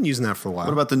 sunscreen. Yeah, we've been using that for a while.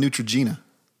 What about the Neutrogena?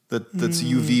 That's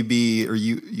UVB or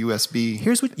USB.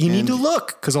 Here's what you need to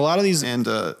look, because a lot of these And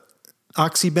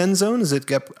oxybenzone, is it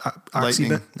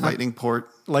lightning port.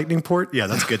 lightning port? Yeah,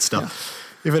 that's good stuff.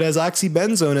 If it has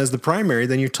oxybenzone as the primary,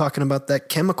 then you're talking about that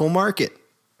chemical market.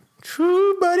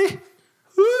 True, buddy.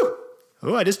 Woo.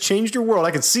 Oh, I just changed your world.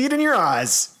 I can see it in your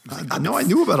eyes. I know I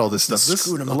knew about all this stuff.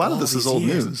 Screwed 'em A up lot of all this is these old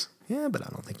years. news. Yeah, but I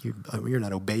don't think you're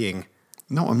not obeying.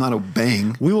 No, I'm not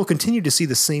obeying. We will continue to see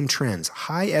the same trends: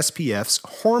 high SPFs,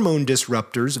 hormone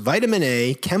disruptors, vitamin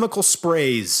A, chemical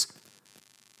sprays.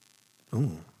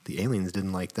 Ooh, the aliens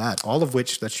didn't like that. All of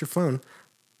which, that's your phone.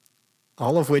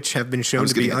 All of which have been I shown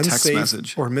was to be getting a text unsafe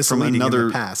message or from misleading another in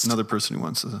the past. another person who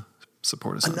wants to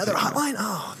support us. on Another Patreon. hotline?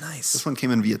 Oh, nice. This one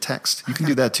came in via text. You can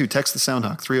do that too. Text the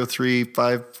Soundhawk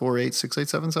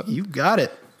 303-548-6877. You got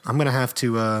it. I'm going to have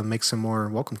to make some more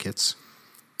welcome kits.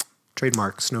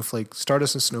 Trademark Snowflake,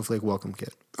 Stardust and Snowflake welcome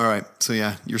kit. All right. So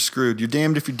yeah, you're screwed. You're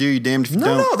damned if you do, you're damned if you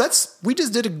No, don't. we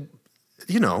just did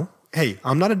hey,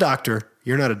 I'm not a doctor.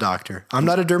 You're not a doctor. I'm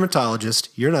not a dermatologist.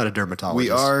 You're not a dermatologist. We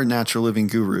are natural living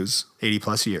gurus. 80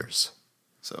 plus years.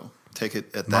 So take it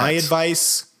at that. My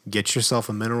advice, get yourself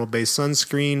a mineral-based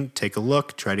sunscreen, take a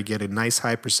look, try to get a nice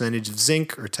high percentage of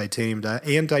zinc or titanium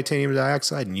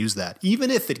dioxide and use that, even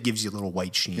if it gives you a little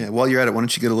white sheen. Yeah, while you're at it, why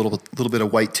don't you get a little bit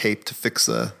of white tape to fix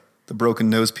the broken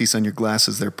nose piece on your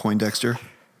glasses there, Poindexter. What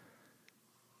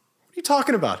are you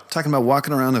talking about? Talking about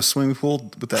walking around a swimming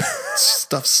pool with that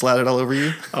stuff slattered all over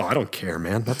you. Oh, I don't care,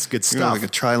 man. That's good You're stuff. like a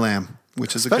tri-lam,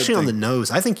 which is Especially a on good the thing.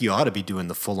 nose. I think you ought to be doing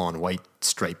the full-on white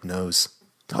striped nose.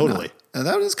 Totally. And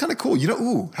that is kind of cool. How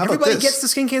about Everybody this? gets the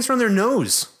skin cancer on their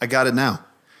nose. I got it now.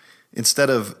 Instead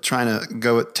of trying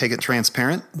to take it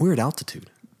transparent, We're at altitude.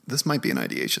 this might be an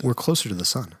ideation. We're closer to the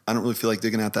sun. I don't really feel like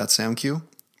digging out that sound cue,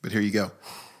 but here you go.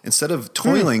 Instead of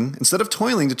toiling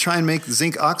to try and make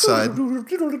zinc oxide,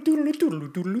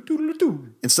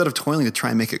 instead of toiling to try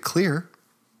and make it clear,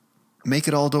 make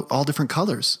it all different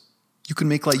colors. You can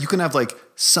have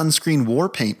sunscreen war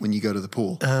paint when you go to the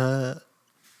pool.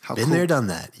 How Been cool. there, done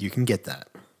that. You can get that.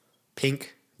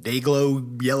 Pink, day glow,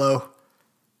 yellow,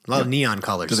 a lot of neon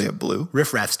colors. Do they have blue?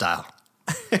 Riff Raff style.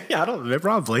 Yeah,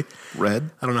 probably. Red?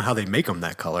 I don't know how they make them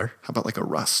that color. How about like a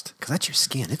rust? Because that's your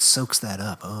skin. It soaks that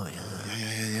up. Oh,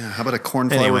 yeah. Yeah. How about a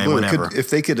cornflower Anyway, blue? whatever. If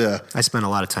they could I spent a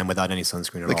lot of time without any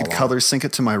sunscreen at they all. could color sync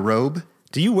it to my robe.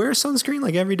 Do you wear sunscreen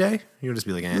like every day? You'll just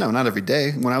be like, eh. No, not every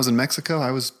day. When I was in Mexico,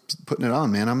 I was putting it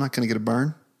on, man. I'm not going to get a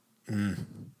burn.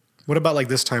 What about like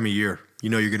this time of year? You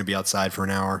know you're going to be outside for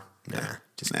an hour.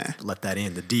 Just Nah. let that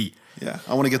in. The D. Yeah,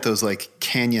 I want to get those like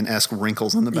canyon-esque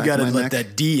wrinkles on the You back got to of my let neck.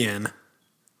 that D in.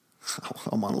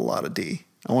 I'm on a lot of D.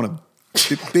 I want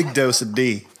a big dose of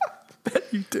D,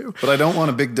 You do. but I don't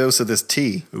want a big dose of this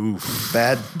tea. Ooh.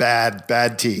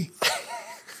 Bad tea.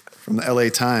 From the LA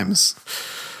Times.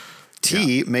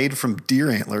 Tea made from deer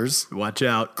antlers, Watch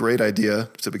out. great idea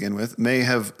to begin with, may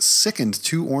have sickened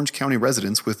 2 Orange County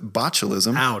residents with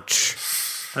botulism. Ouch.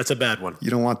 That's a bad one. You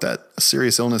don't want that. A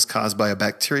serious illness caused by a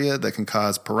bacteria that can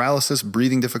cause paralysis,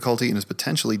 breathing difficulty, and is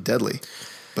potentially deadly,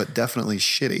 but definitely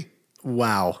shitty.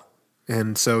 Wow.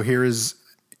 And so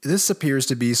this appears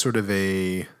to be sort of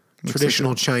a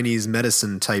traditional Chinese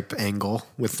medicine type angle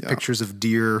with pictures of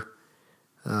deer.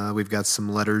 We've got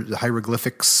some letters,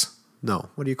 hieroglyphics. No,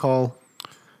 what do you call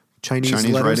Chinese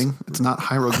letters? writing? It's not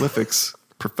hieroglyphics,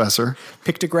 Professor.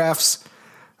 Pictographs.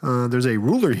 There's a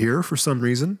ruler here for some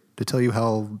reason to tell you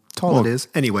how tall it is.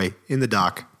 Anyway, in the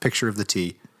dock, picture of the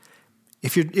tea.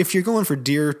 If you're going for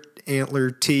deer antler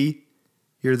tea,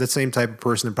 You're the same type of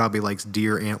person that probably likes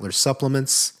deer antler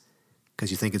supplements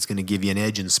because you think it's going to give you an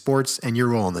edge in sports, and you're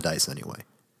rolling the dice anyway.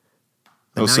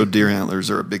 Oh, so deer antlers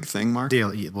are a big thing, Mark?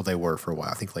 Well, they were for a while.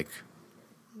 I think like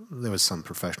there was some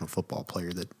professional football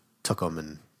player that took them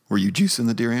and. Were you juicing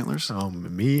the deer antlers?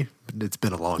 Me? It's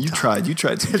been a long time. You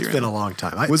tried some deer It's been a long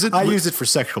time. I used it for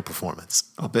sexual performance.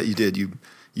 I'll bet you did. You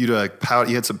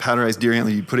had some powderized deer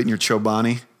antler. You put it in your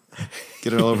chobani,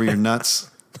 get it all over your nuts.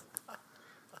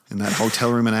 In that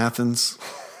hotel room in Athens,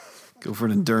 go for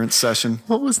an endurance session.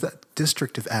 What was that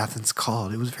district of Athens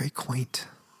called? It was very quaint.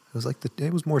 It was like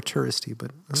it was more touristy,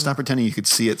 but Stop pretending you could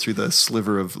see it through the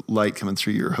sliver of light coming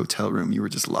through your hotel room. You were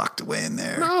just locked away in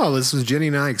there. no, this was Jenny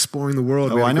and I exploring the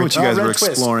world. Oh, I know what you guys were Red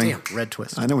Twist. exploring. Damn, Red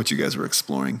Twist. I know what you guys were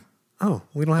exploring. Oh,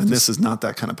 we don't have And to. this is not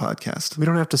that kind of podcast. We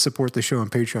don't have to support the show on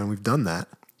Patreon. We've done that,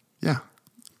 Yeah.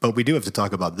 but we do have to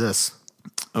talk about this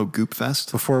Oh, Goop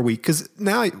Fest. before we. Because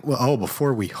now,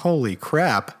 before we. Holy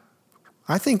crap!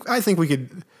 I think we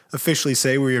could officially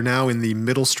say we are now in the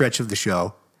middle stretch of the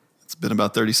show. It's been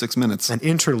about 36 minutes. An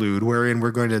interlude wherein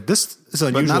we're going to. This is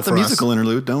unusual But not the for us. musical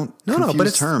interlude. Don't confuse but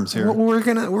it's terms here. We're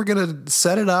gonna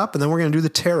set it up, and then we're gonna do the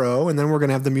tarot, and then we're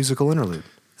gonna have the musical interlude,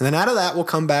 and then out of that we'll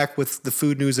come back with the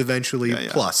food news eventually.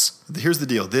 Yeah. Plus, Here's the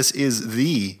deal. This is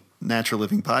the Natural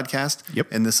Living Podcast. Yep.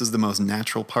 And this is the most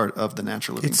natural part of the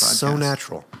Natural Living it's Podcast. so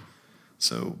natural.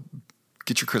 So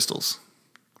get your crystals.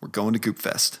 We're going to Goop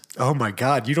Fest. Oh my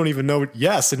God, you don't even know.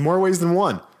 Yes, in more ways than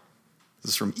one.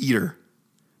 This is from Eater.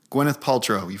 Gwyneth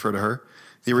Paltrow, you've heard of her?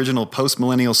 The original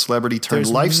post-millennial celebrity turned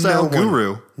lifestyle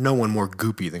guru. No one more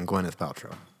goopy than Gwyneth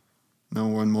Paltrow. No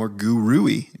one more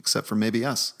guru-y, except for maybe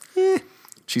us.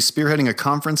 She's spearheading a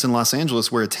conference in Los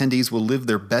Angeles where attendees will live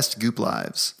their best Goop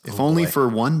lives, if only for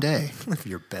one day. Live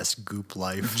your best goop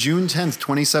life. June 10th,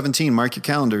 2017, mark your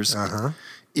calendars.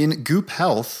 In Goop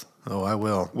Health Oh, I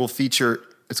will. will feature,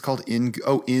 it's called In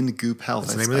Goop Health.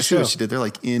 That's the name of I the see what show. she did. They're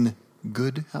like In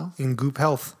Good Health. In Goop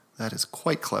Health. That is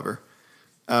quite clever.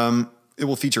 It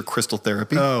will feature crystal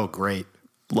therapy. Oh, great.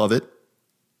 Love it.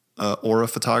 Aura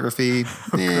photography.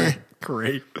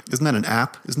 Great. Isn't that an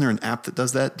app? Isn't there an app that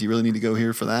does that? Do you really need to go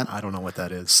here for that? I don't know what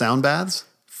that is. Sound baths?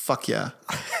 Fuck yeah.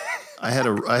 I had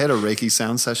a Reiki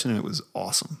sound session and it was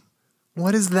awesome.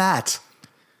 What is that?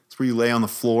 It's where you lay on the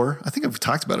floor. I think I've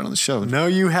talked about it on the show. No,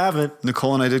 you haven't.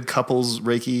 Nicole and I did couples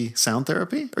Reiki sound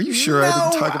therapy. Are you sure I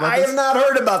didn't talk about I this? have not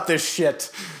heard about this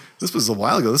shit. This was a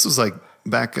while ago. This was like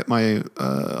back at my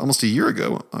almost a year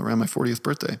ago, around my 40th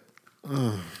birthday.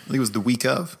 I think it was the week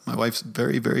of. My wife's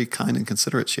very, very kind and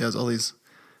considerate. She has all these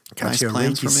nice Got you a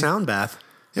plans for Reiki me. sound bath.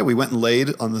 Yeah, we went and laid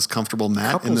on this comfortable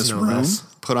mat in Couples this no room, less.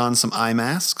 put on some eye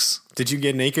masks. Did you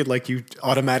get naked like you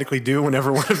automatically do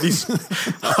whenever one of these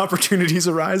opportunities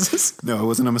arises? No, it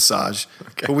wasn't a massage.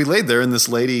 But we laid there and this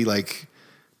lady like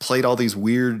played all these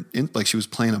weird, like she was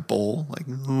playing a bowl, like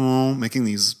making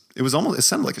these, it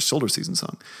sounded like a shoulder season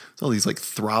song. It's all these like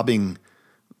throbbing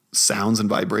sounds and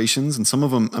vibrations. And some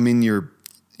of them, I mean, your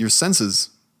senses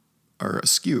are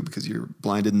askew because you're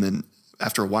blinded. And then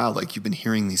after a while, like you've been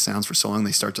hearing these sounds for so long,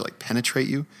 they start to like penetrate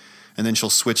you. And then she'll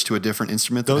switch to a different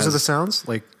instrument. Those are the sounds?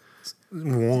 Like,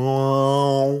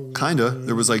 whoa. Kinda.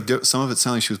 There was like some of it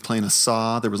sounded like she was playing a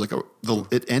saw. There was like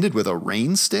it ended with a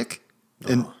rain stick,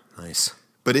 and Nice.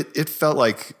 but it felt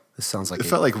like This sounds like it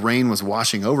felt like rain was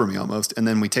washing over me almost. And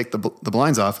then we take the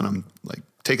blinds off, and I'm like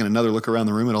taking another look around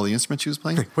the room at all the instruments she was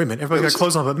playing. Wait a minute. Everybody got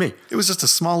clothes on but me. It was just a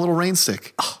small little rain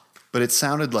stick, but it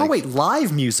sounded like Oh, wait.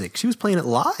 Live music. She was playing it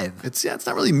live. it's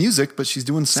not really music, but she's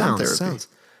doing sound therapy. Sounds.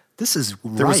 This is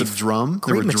There was a rife. drum.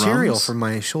 There Great were material drums. for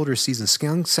my shoulder season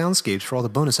soundscapes for all the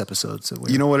bonus episodes. That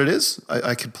You know what it is?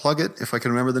 I could plug it if I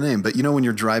can remember the name. But you know when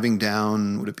you're driving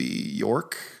down, would it be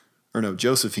York? Or no,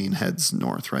 Josephine heads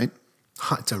north, right?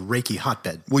 It's a Reiki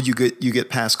hotbed. Well, you get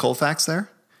past Colfax there,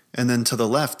 and then to the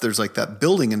left, there's like that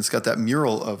building, and it's got that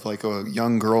mural of like a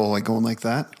young girl like going like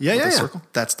that. Yeah, with yeah, a yeah. circle.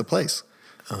 That's the place.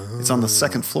 It's on the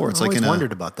second floor. It's I like always in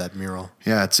wondered about that mural.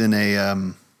 it's in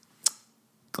a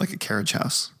like a carriage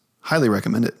house. Highly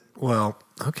recommend it. Well,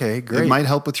 okay, great. It might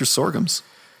help with your sorghums.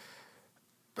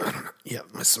 Yeah,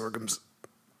 my sorghums.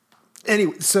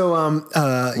 Anyway, so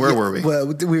Where were we? Well,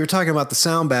 we were talking about the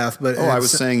sound bath, but I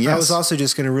was saying yes. I was also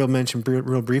just going to mention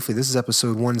real briefly. This is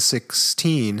episode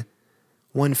 116.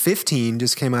 115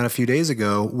 just came out a few days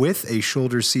ago with a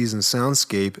shoulder season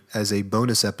soundscape as a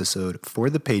bonus episode for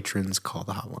the patrons. Call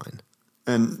the hotline,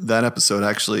 And that episode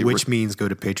actually which means go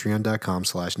to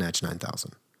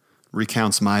patreon.com/natch9000.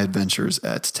 recounts my adventures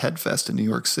at TED Fest in New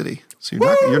York City. So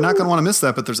you're not going to want to miss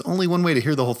that, but there's only one way to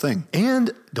hear the whole thing.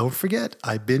 And don't forget,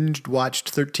 I binge watched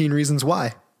 13 Reasons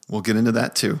Why. We'll get into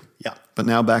that too. Yeah. But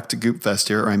now back to Goop Fest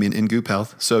here, in Goop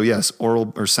Health. So yes,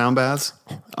 oral or sound baths.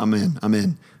 I'm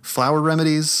in. Flower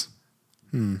remedies.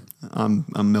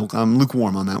 I'm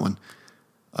lukewarm on that one.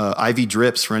 IV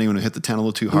drips for anyone who hit the tent a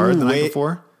little too hard the night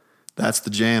before. That's the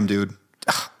jam, dude.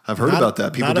 I've heard about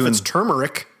that. People if it's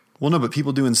turmeric. Well, no, but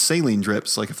people doing saline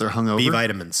drips, like if they're hungover. B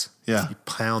vitamins. Yeah. You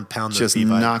pound those just B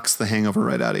vitamins. knocks the hangover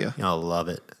right out of you. I love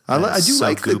it. I do so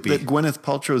like that goopy. Gwyneth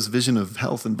Paltrow's vision of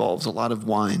health involves a lot of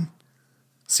wine,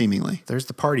 seemingly. There's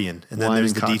the partying, and then Wine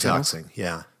there's and the cocktails. detoxing.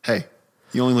 Yeah. Hey,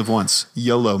 you only live once.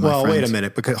 YOLO, my friend. Well, wait a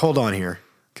minute, because hold on here.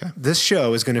 Okay. This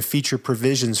show is going to feature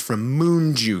provisions from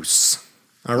Moon Juice.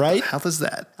 All right? How is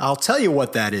that? I'll tell you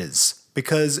what that is.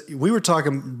 Because we were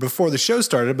talking before the show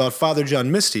started about Father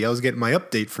John Misty. I was getting my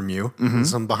update from you.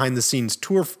 Some behind the scenes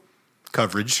tour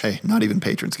coverage. Hey, not even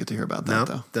patrons get to hear about that, No,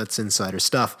 though. that's insider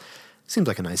stuff. Seems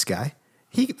like a nice guy.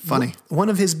 Funny. One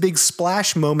of his big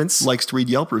splash moments. Likes to read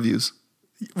Yelp reviews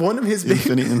One of his in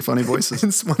big funny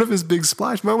voices. one of his big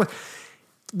splash moments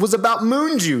was about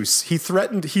Moon Juice. He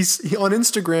threatened. He on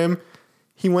Instagram.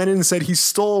 He went in and said he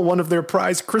stole one of their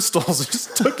prized crystals and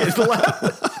just took it and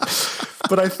left.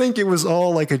 But I think it was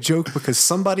all like a joke because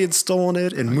somebody had stolen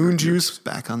it, and Moon Juice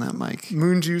Back on that mic.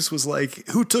 Moon Juice was like,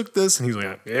 "Who took this?" And he was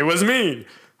like, "It was me.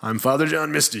 I'm Father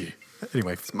John Misty."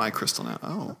 Anyway, It's my crystal now.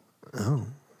 Oh.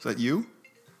 Is that you?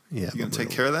 yeah. You going to take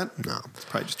care of that? No. It's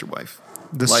probably just your wife.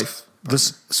 Life.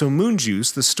 So Moon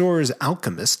Juice, the store's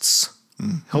alchemists,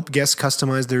 help guests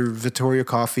customize their Vittoria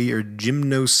coffee or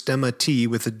Gymnostemma tea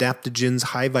with adaptogens,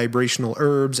 high vibrational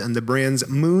herbs, and the brand's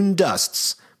Moon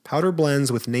Dusts, powder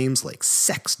blends with names like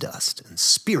Sex Dust and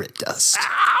Spirit Dust.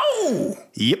 Ow!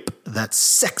 Yep, that's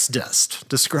Sex Dust,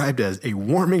 described as a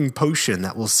warming potion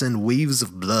that will send waves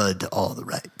of blood to all the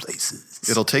right places.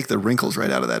 It'll take the wrinkles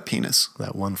right out of that penis.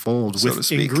 That one fold So to with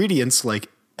speak. ingredients like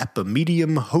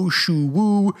epimedium, hoshu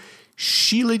wu,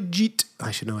 shilajit,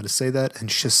 I should know how to say that, and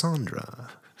shisandra.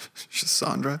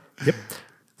 Sandra? Yep,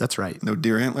 that's right. No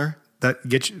deer antler? That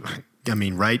get you. I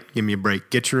mean, right? Give me a break.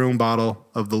 Get your own bottle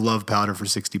of the love powder for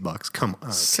 $60. Come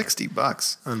on,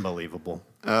 $60. unbelievable.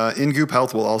 In Goop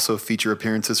Health will also feature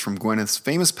appearances from Gwyneth's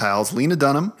famous pals, Lena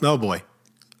Dunham. Oh boy,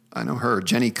 I know her.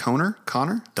 Jenny Connor?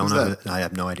 don't Who's know. that? I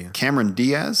have no idea. Cameron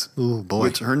Diaz. Ooh, boy.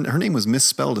 Which her name was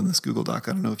misspelled in this Google Doc.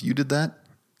 I don't know if you did that.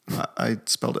 I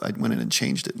spelled it. I went in and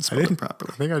changed it and spelled it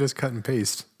properly. I think I just cut and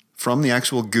paste. From the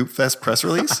actual Goop Fest press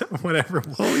release? Whatever.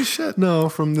 Holy shit. No,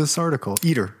 from this article.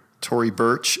 Eater. Tory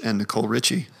Burch and Nicole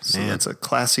Richie. So Man. that's a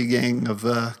classy gang of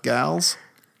gals.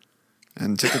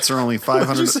 And tickets are only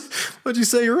 $500. What'd you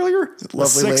say earlier?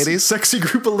 Lovely ladies. Sexy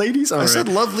group of ladies? I said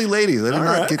lovely ladies. They did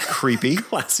not right. get creepy.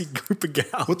 classy group of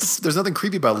gals. There's nothing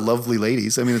creepy about lovely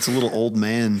ladies. I mean, it's a little old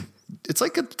man. It's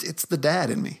like it's the dad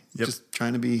in me. Yep. Just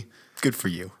trying to be Good for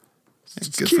you.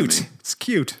 good Cute. for me. It's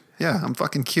cute. Yeah, I'm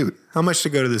fucking cute. How much to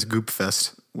go to this Goop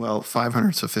Fest? Well,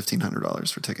 $500 to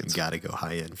 $1,500 for tickets. Gotta go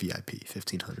high end VIP,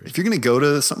 $1,500. If you're going to go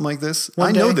to something like this, One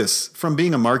I know day. this from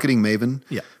being a marketing maven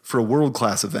Yeah. for a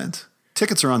world-class event.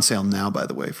 Tickets are on sale now, by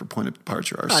the way, for Point of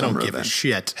Departure, our I don't summer give event. a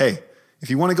shit. Hey, if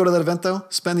you want to go to that event, though,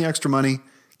 spend the extra money,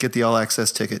 get the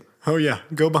all-access ticket. Oh yeah,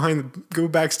 go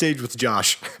backstage with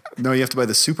Josh. No, you have to buy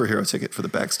the superhero ticket for the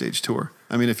backstage tour.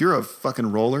 I mean, if you're a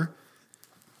fucking roller,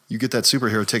 you get that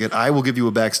superhero ticket. I will give you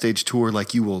a backstage tour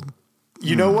like you will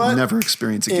You know what? never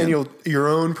experience again. And your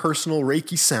own personal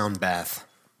Reiki sound bath.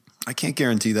 I can't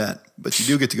guarantee that, but you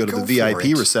do get to go to Go the for VIP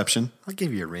it. reception. I'll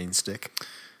give you a rain stick.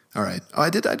 All right. Oh, I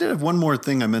did have one more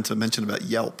thing I meant to mention about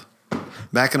Yelp.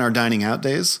 Back in our dining out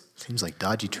days, Seems like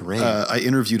dodgy terrain. I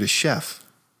interviewed a chef.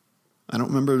 I don't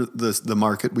remember the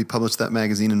market. We published that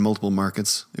magazine in multiple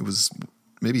markets. It was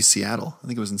maybe Seattle. I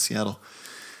think it was in Seattle.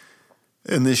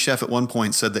 And this chef at one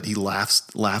point said that he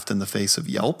laughed in the face of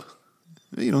Yelp.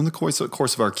 You know, in the course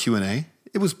of our Q&A.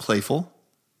 It was playful.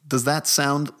 Does that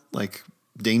sound like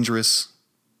dangerous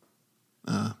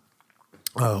oh,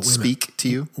 wait a minute. speak to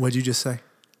you? What'd you just say?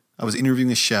 I was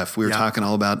interviewing a chef. We were Yeah. talking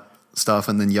all about stuff,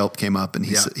 and then Yelp came up, and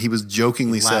Yeah. he was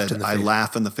jokingly He laughed said, in the "I face.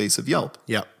 laugh in the face of Yelp."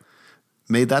 Yep.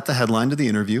 Made that the headline to the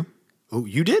interview. Oh,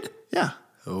 you did? Yeah.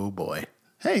 Oh boy.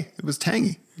 Hey, it was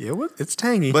tangy. Yeah, what? It's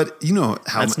tangy. But you know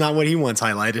how that's not what he once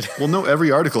highlighted. well, no,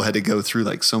 every article had to go through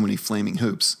like so many flaming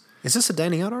hoops. Is this a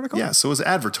dining out article? Yeah, so it was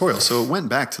advertorial. So it went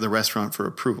back to the restaurant for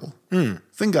approval.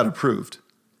 Thing got approved.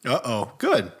 Uh-oh.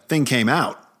 Good. Thing came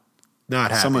out. Not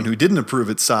happy. Someone who didn't approve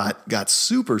it saw it, got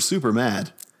super, super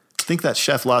mad. Think that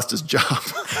chef lost his job.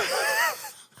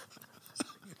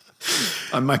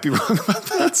 I might be wrong about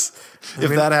that. If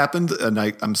that happened, and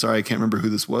I'm sorry, I can't remember who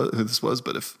this was,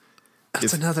 but if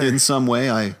another- in some way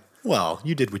Well,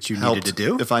 you did what you helped. needed to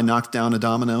do. If I knocked down a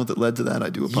domino that led to that, I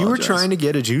do apologize. You were trying to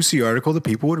get a juicy article that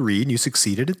people would read, and you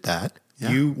succeeded at that. Yeah.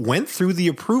 You went through the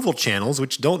approval channels,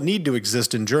 which don't need to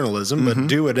exist in journalism, but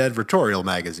do at editorial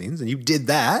magazines, and you did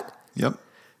that. Yep.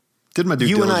 Did my due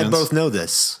You diligence. and I both know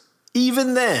this.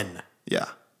 Even then, Yeah.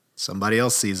 somebody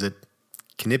else sees it.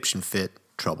 Conniption fit,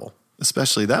 trouble.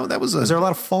 Especially that was Was there a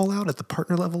lot of fallout at the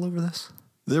partner level over this?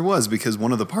 there was because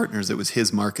one of the partners, it was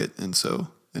his market, and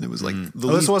it was like the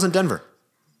Oh, this lead- wasn't Denver.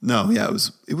 No, yeah, it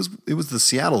was the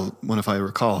Seattle one, if I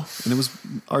recall, and it was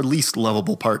our least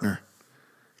lovable partner.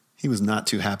 He was not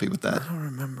too happy with that. I don't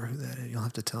remember who that is. You'll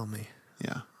have to tell me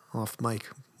Yeah. off mic,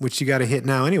 which you got to hit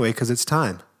now anyway because it's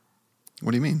time.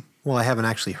 What do you mean? Well, I haven't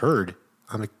actually heard.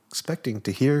 I'm expecting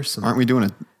to hear some. Aren't we doing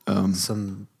it?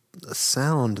 a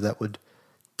sound that would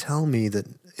tell me that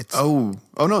it's. Oh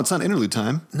no, it's not interlude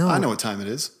time. No. I know what time it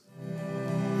is.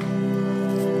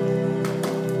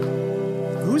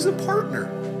 Who's the partner?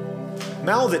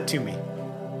 Mouth it to me.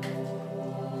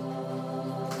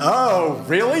 Oh,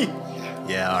 really?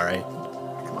 Yeah. All right.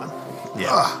 Come on.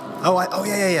 Yeah. Oh,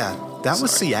 yeah. That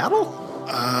was Seattle.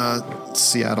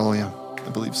 Seattle, yeah, I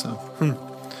believe so.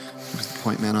 Who's the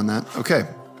point man on that? Okay.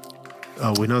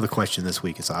 Oh, we know the question this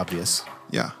week. It's obvious.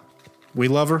 Yeah. We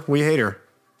love her. We hate her.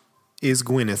 Is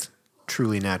Gwyneth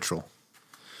truly natural?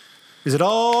 Is it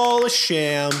all a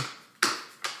sham?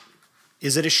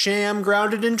 Is it a sham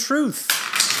grounded in truth?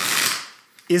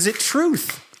 Is it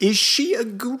truth? Is she a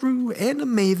guru and a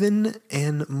maven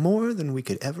and more than we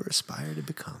could ever aspire to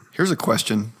become? Here's a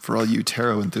question for all you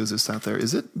tarot enthusiasts out there.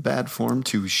 Is it bad form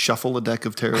to shuffle a deck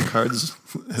of tarot cards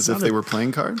as if they were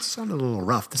playing cards? Sounded a little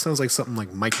rough. This sounds like something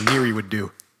like Mike Neary would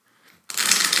do.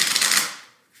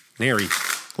 Nary.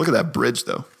 Look at that bridge,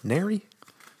 though. Nary?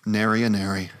 Nary a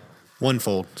nary. One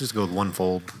fold. Just go with one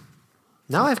fold.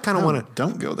 Now I kind of want to.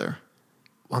 Don't go there.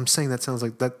 I'm saying that sounds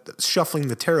like that shuffling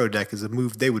the tarot deck is a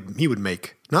move he would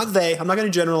make. Not they. I'm not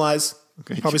going to generalize.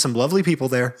 Okay. Probably some lovely people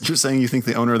there. You're saying you think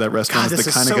the owner of that restaurant God, is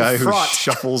the this kind is of so guy fraught. who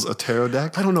shuffles a tarot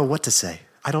deck? I don't know what to say.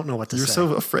 You're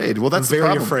so afraid. Well, that's I'm very the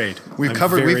problem. afraid. We've I'm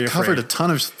covered very a afraid.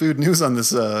 ton of food news on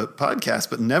this podcast,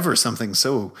 but never something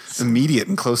so immediate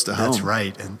and close to home. That's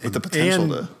right. And with the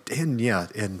potential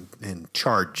and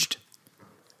charged.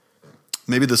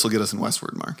 Maybe this will get us in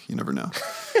Westward, Mark. You never know.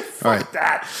 All right.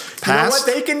 That. Past. You know what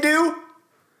they can do?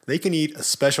 They can eat a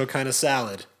special kind of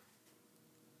salad.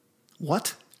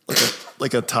 What?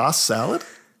 Like a tossed salad?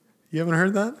 You haven't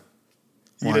heard that?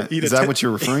 Why? Is that what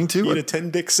you're referring to? Eat a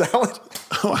 10-dick salad?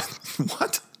 Oh,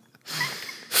 what?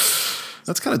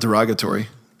 That's kind of derogatory.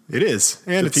 It is.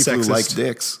 And To it's people sexist. who like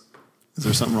dicks. Is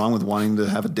there something wrong with wanting to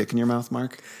have a dick in your mouth,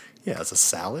 Mark? Yeah, it's a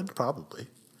salad, probably.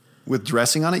 With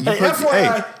dressing on it? Hey,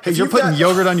 FYI, if you're you've putting got-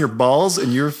 yogurt on your balls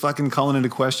and you're fucking calling into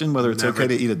question whether it's Never.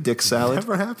 okay to eat a dick salad?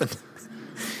 Never happened.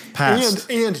 Past.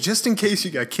 And just in case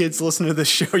you got kids listening to this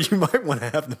show, you might want to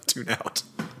have them tune out.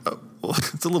 Well,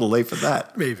 it's a little late for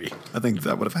that. Maybe. I think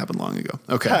that would have happened long ago.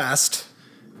 Okay. Past.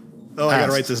 Oh, I got to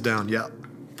Past. write this down. Yeah.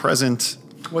 Present.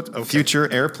 What? Okay.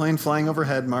 Future airplane flying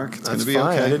overhead, Mark. It's going That's to be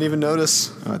fine. okay. I didn't even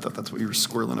notice. Oh, I thought that's what you were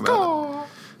squirreling about.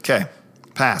 Okay.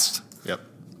 Past. Yep.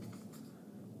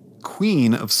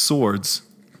 Queen of Swords.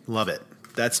 Love it.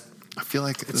 That's. I feel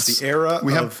like It's the era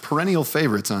we have of- perennial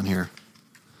favorites on here.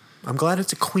 I'm glad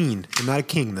it's a queen and not a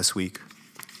king this week.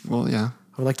 Well, yeah.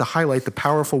 I would like to highlight the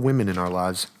powerful women in our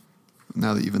lives.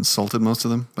 Now that you've insulted most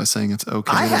of them by saying it's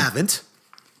okay. I haven't.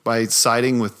 By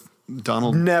siding with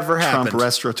Donald Never Trump happened.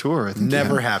 restaurateur. I think you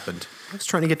Never have. happened. I was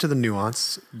trying to get to the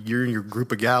nuance. You're and your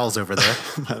group of gals over there.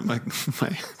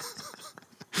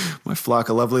 my flock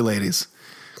of lovely ladies.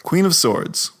 Queen of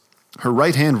Swords. Her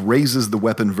right hand raises the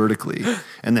weapon vertically,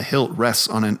 and the hilt rests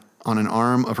on an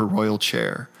arm of her royal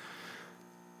chair.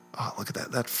 Oh, look at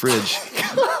that. That fridge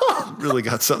really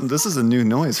got something. This is a new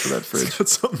noise for that fridge. Got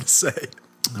something to say.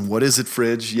 And what is it,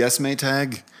 fridge? Yes,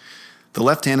 Maytag? The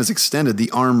left hand is extended,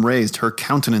 the arm raised. Her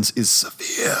countenance is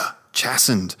severe,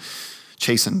 chastened,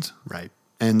 Right.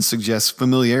 and suggests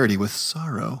familiarity with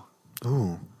sorrow.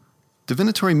 Ooh.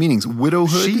 Divinatory meanings: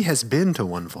 widowhood. She has been to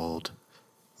one fold.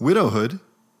 Widowhood.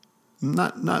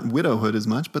 Not widowhood as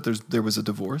much, but there was a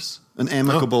divorce, an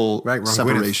amicable Wrong.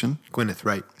 separation. Gwyneth,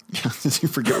 right. Did you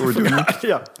forget what we're doing?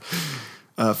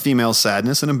 Yeah. Female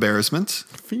sadness and embarrassment.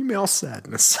 Female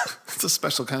sadness. It's a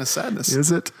special kind of sadness.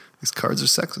 Is it? These cards are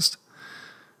sexist.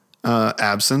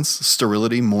 Absence,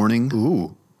 sterility, mourning.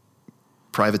 Ooh.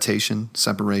 Privatation,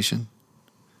 separation,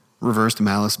 reversed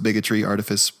malice, bigotry,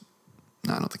 artifice.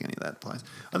 No, I don't think any of that applies.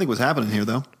 I think what's happening here,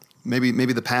 though, maybe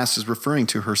the past is referring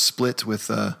to her split with,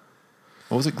 what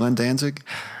was it, Glenn Danzig?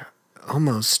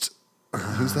 Almost.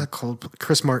 Who's that? Called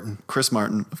Chris Martin. Chris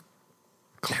Martin of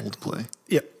Coldplay.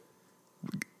 Yep.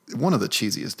 one of the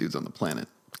cheesiest dudes on the planet.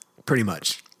 Pretty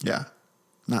much. Yeah.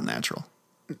 Not natural.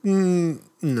 No,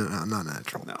 not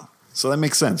natural. No. So that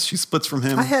makes sense. She splits from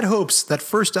him. I had hopes. That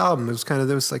first album, it was there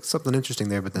was like something interesting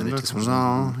there, but then it just was.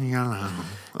 Oh,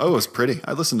 it was pretty.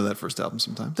 I listened to that first album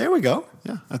sometimes. There we go.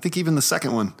 Yeah. I think even the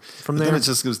second one. From But there, then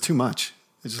it was too much.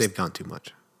 They've gone too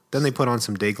much. Then they put on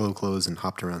some Dayglow clothes and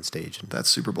hopped around stage. And That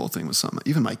Super Bowl thing was something.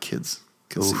 Even my kids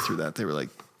could see through that. They were like,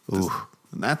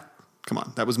 come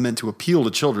on. That was meant to appeal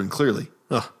to children, clearly.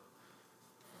 Ugh.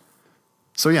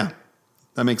 So yeah,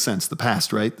 that makes sense. The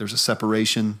past, right? There's a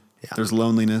separation. Yeah. There's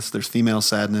loneliness. There's female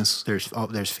sadness. There's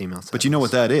female sadness. But you know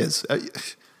what that is?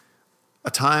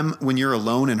 A time when you're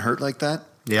alone and hurt like that.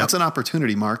 Yep. That's an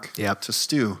opportunity, Mark. Yep. To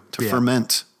stew, to Yep.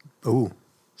 ferment. Ooh.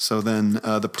 So then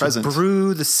the present.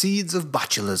 Brew the seeds of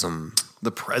botulism.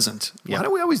 The present. Yep. Why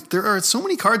do we always? There are so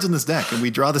many cards in this deck, and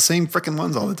we draw the same frickin'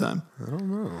 ones all the time. I don't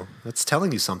know. That's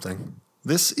telling you something.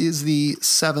 This is the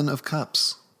Seven of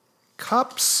Cups.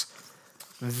 Cups.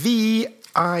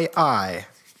 VII.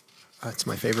 That's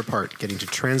my favorite part, getting to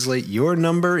translate your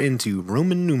number into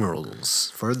Roman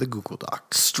numerals for the Google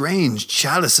Docs. Strange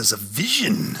chalices of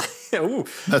vision. Ooh.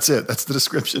 That's it. That's the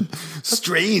description.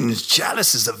 Strange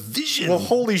chalices of vision. Well,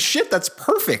 holy shit, that's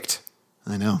perfect.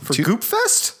 I know. For Goop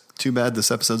Fest? Too bad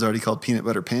this episode's already called Peanut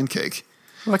Butter Pancake.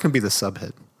 Well, that can be the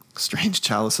subhead. Strange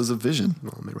chalices of vision.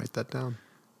 Well, let me write that down.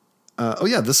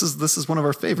 This is one of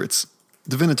our favorites.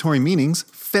 Divinatory meanings,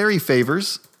 fairy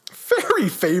favors. Fairy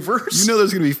favors? You know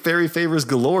there's going to be fairy favors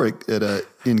galore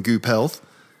in Goop Health.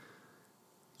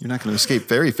 You're not going to escape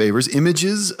fairy favors.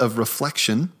 Images of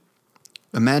reflection,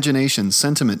 imagination,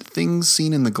 sentiment, things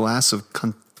seen in the glass of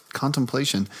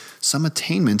contemplation. Some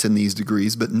attainment in these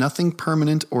degrees, but nothing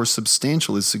permanent or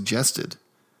substantial is suggested.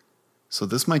 So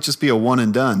this might just be a one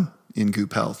and done in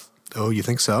Goop Health. Oh, you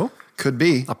think so? Could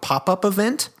be. A pop-up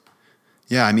event?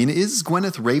 Yeah, I mean, is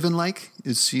Gwyneth Raven-like?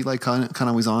 Is she like kind of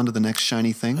always on to the next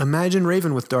shiny thing? Imagine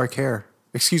Raven with dark hair.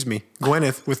 Excuse me,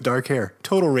 Gwyneth with dark hair.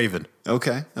 Total Raven.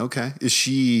 Okay. Is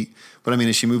she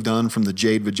moved on from the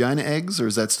jade vagina eggs, or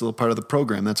is that still a part of the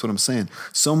program? That's what I'm saying.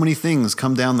 So many things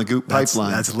come down the Goop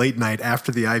pipeline. That's late night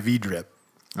after the IV drip.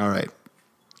 All right.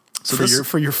 So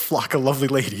For your flock of lovely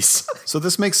ladies. So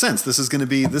this makes sense. This is going to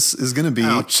be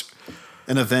Ouch.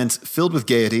 an event filled with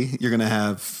gaiety. You're going to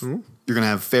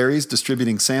have fairies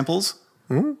distributing samples.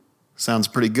 Sounds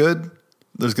pretty good.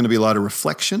 There's going to be a lot of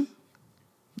reflection.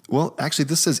 Well, actually,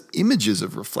 this says images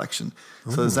of reflection.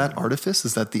 So is that artifice?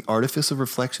 Is that the artifice of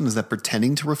reflection? Is that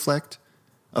pretending to reflect?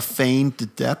 A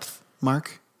feigned depth,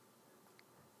 Mark?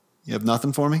 You have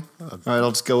nothing for me? All right,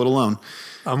 I'll just go it alone.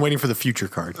 I'm waiting for the future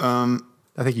card.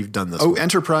 I think you've done this. Oh, one.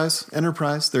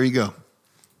 Enterprise. There you go.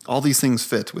 All these things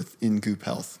fit within Goop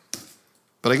Health.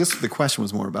 But I guess the question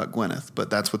was more about Gwyneth, but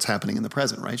that's what's happening in the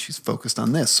present, right? She's focused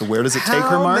on this. So where does it take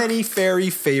her, Mark? How many fairy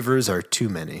favors are too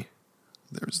many?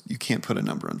 You can't put a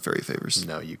number on fairy favors.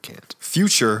 No, you can't.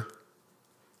 Future.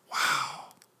 Wow.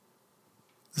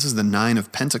 This is the Nine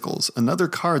of Pentacles, another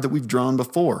card that we've drawn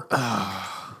before.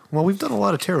 Well, we've done a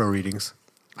lot of tarot readings.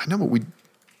 I know, but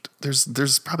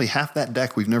there's probably half that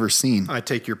deck we've never seen. I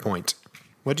take your point.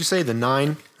 What'd you say? The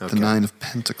 9? Okay. The Nine of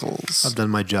Pentacles. I've done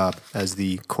my job as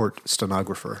the court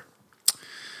stenographer.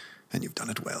 And you've done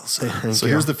it well. So Thank you.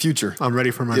 here's the future. I'm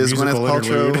ready for my Is musical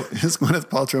interlude. Is Gwyneth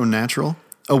Paltrow natural?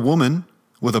 A woman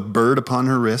with a bird upon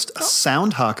her wrist, a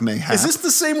soundhawk mayhap. Is this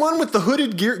the same one with the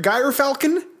hooded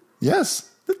gyrfalcon? Yes.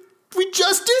 We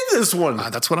just did this one.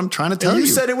 That's what I'm trying to tell And you.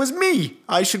 you said it was me.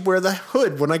 I should wear the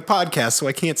hood when I podcast so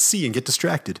I can't see and get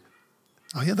distracted.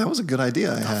 Oh, yeah, that was a good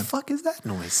idea I The had. fuck is that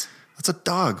noise? That's a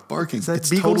dog barking. that It's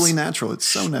Beagles? totally natural. It's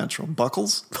so natural.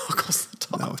 Buckles? Buckles the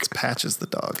dog. No, it's Patches the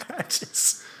dog.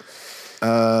 Patches.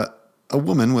 A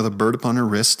woman with a bird upon her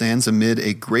wrist stands amid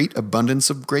a great abundance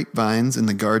of grapevines in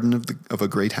the garden of a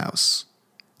great house.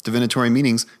 Divinatory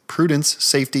meanings: prudence,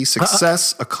 safety,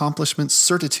 success, accomplishment,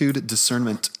 certitude,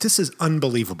 discernment. This is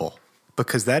unbelievable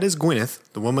because that is Gwyneth,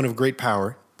 the woman of great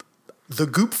power. The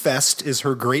Goop Fest is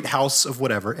her great house of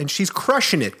whatever, and she's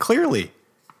crushing it, clearly.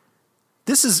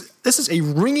 This is a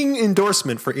ringing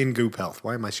endorsement for In Goop Health.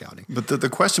 Why am I shouting? But the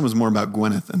question was more about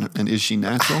Gwyneth and is she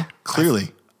natural?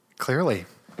 Clearly. Clearly.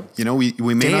 You know, we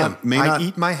may I not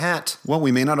eat my hat. Well,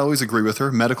 we may not always agree with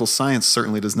her. Medical science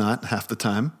certainly does not half the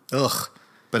time. Ugh.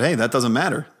 But hey, that doesn't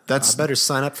matter. I better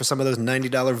sign up for some of those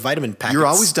 $90 vitamin packets. You're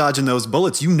always dodging those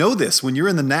bullets. You know this. When you're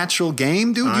in the natural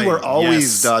game, dude, you are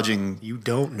always dodging You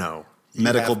don't know. You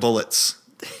medical have- bullets.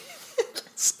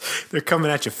 They're coming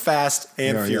at you fast and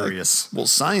You're like, furious. well,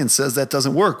 science says that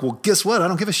doesn't work. Well, guess what? I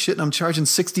don't give a shit and I'm charging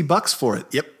 $60 for it.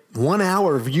 Yep. 1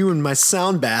 hour of you in my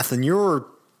sound bath and you're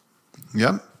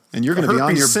Yep. And you're going to be on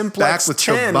Herpes your simplex back with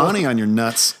 10. Chobani on your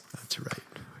nuts. That's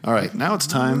right. All right, now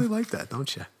it's I really time. like that,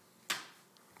 don't you?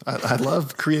 I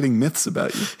love creating myths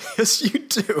about you. Yes, you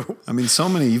do. I mean, so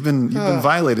many. You've been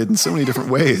violated in so many different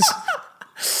ways.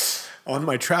 On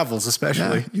my travels,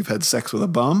 especially. Yeah, you've had sex with a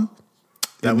bum.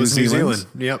 That in was New Zealand.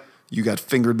 Yep. You got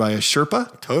fingered by a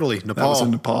Sherpa. Totally. Nepal. That was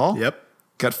in Nepal. Yep.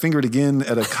 Got fingered again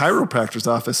at a chiropractor's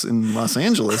office in Los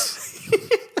Angeles.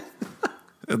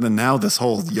 And then now this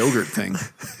whole yogurt thing.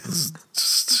 Is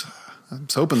just, I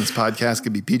was hoping this podcast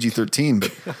could be PG-13,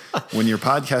 but when you're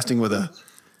podcasting with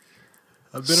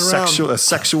I've been around. a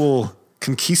sexual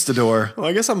conquistador, Well,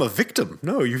 I guess I'm a victim.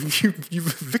 No, you've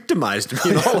victimized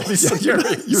me in all of these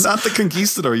scenarios. you're not the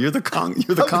conquistador. You're the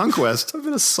conquest. I've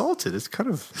been assaulted. It's kind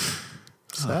of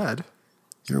sad.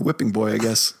 You're a whipping boy, I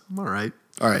guess. I'm all right.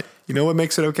 All right, You know what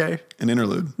makes it okay? an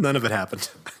interlude. None of it happened.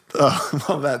 Oh,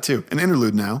 well, that too. An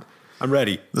interlude now. I'm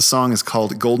ready. The song is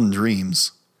called Golden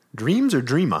Dreams. Dreams or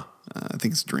Dreama? I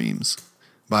think it's Dreams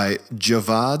by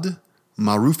Javad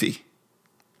Marufi.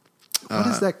 What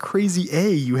is that crazy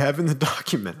A you have in the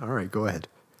document? All right, go ahead.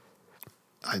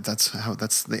 That's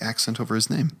the accent over his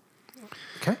name.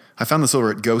 Okay. I found this over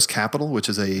at Ghost Capital, which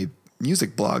is a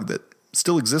music blog that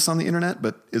still exists on the internet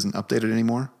but isn't updated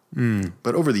anymore.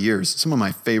 But over the years, some of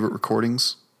my favorite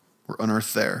recordings were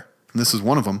unearthed there. And this is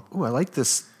one of them. Oh, I like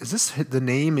this. Is this the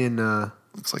name in?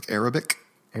 Looks like Arabic.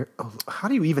 How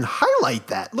do you even highlight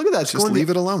that? Look at that. It's Just leave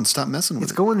it alone. Stop messing with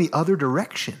It's it. going the other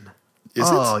direction. Is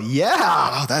it? Oh, yeah.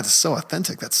 Oh, that is so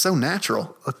authentic. That's so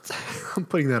natural. I'm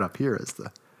putting that up here as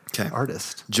the Okay.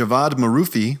 artist. Javad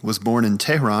Marufi was born in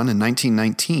Tehran in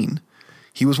 1919.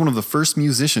 He was one of the first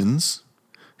musicians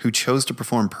who chose to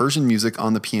perform Persian music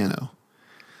on the piano.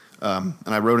 And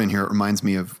I wrote in here, it reminds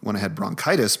me of when I had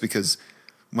bronchitis, because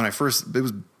when it was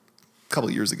a couple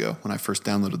of years ago when I first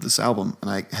downloaded this album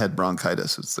and I had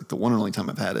bronchitis. It's like the one and only time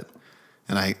I've had it.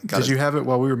 And I got Did you have it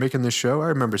while we were making this show? I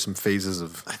remember some phases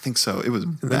of. I think so. It was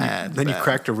bad. Then you bad.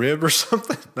 cracked a rib or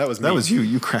something. That was me. That was you.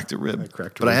 You cracked a rib. I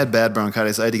cracked a but I rib. had bad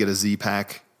bronchitis. I had to get a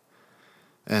Z-Pack.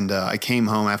 And I came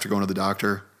home after going to the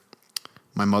doctor.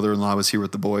 My mother-in-law was here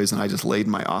with the boys, and I just laid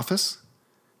in my office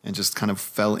and just kind of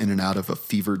fell in and out of a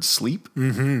fevered sleep.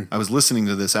 Mm-hmm. I was listening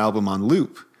to this album on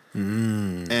loop,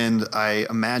 and I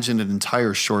imagined an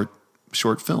entire short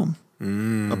film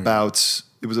about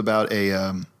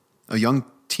a young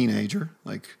teenager,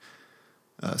 like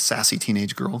a sassy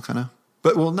teenage girl, kind of,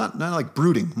 but not like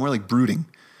brooding, more like brooding.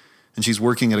 And she's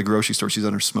working at a grocery store. She's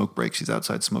on her smoke break. She's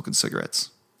outside smoking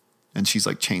cigarettes, and she's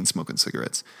like chain smoking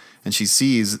cigarettes. And she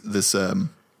sees this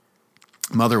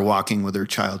mother walking with her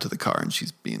child to the car, and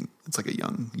it's like a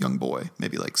young boy,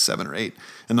 maybe like 7 or 8,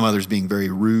 and the mother's being very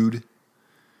rude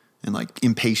and like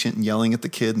impatient and yelling at the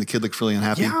kid, and the kid looks really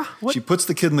unhappy. Yeah, what? She puts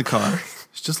the kid in the car.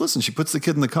 Just listen. She puts the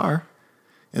kid in the car,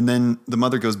 and then the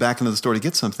mother goes back into the store to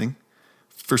get something.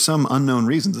 For some unknown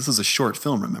reason, this is a short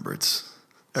film. Remember,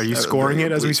 Are you scoring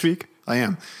very it as we bleak. speak? I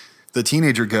am. The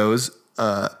teenager goes.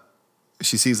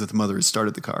 She sees that the mother has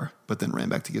started the car, but then ran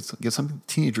back to get something. The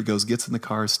teenager goes, gets in the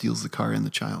car, steals the car and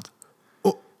the child,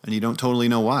 and you don't totally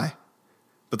know why.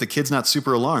 But the kid's not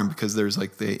super alarmed because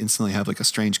they instantly have like a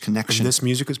strange And connection. this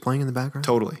music is playing in the background?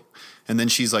 Totally. And then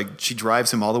she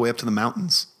drives him all the way up to the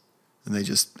mountains, and they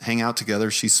just hang out together.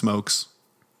 She smokes.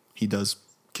 He does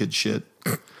kid shit.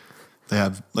 They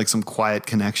have like some quiet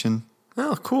connection.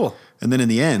 Oh, cool. And then in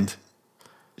the end,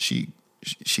 she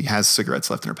has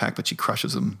cigarettes left in her pack, but she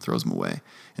crushes them, throws them away.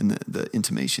 And the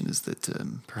intimation is that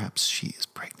perhaps she is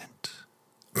pregnant.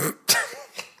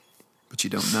 But you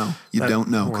don't know. You don't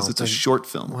know because it's a short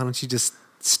film. Why don't you just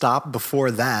stop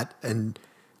before that and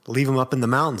leave him up in the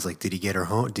mountains? Like, did he get her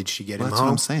home? Did she get him That's what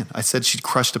home? I'm saying. I said she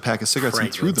crushed a pack of cigarettes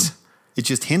and threw them. Pregnant. It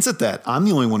just hints at that. I'm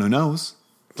the only one who knows.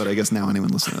 But I guess now anyone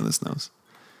listening to this knows.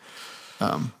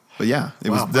 But yeah,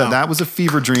 that was a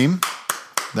fever dream.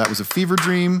 That was a fever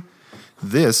dream.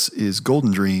 This is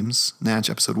Golden Dreams, Natch,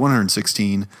 episode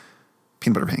 116,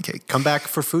 Peanut Butter Pancake. Come back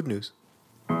for food news.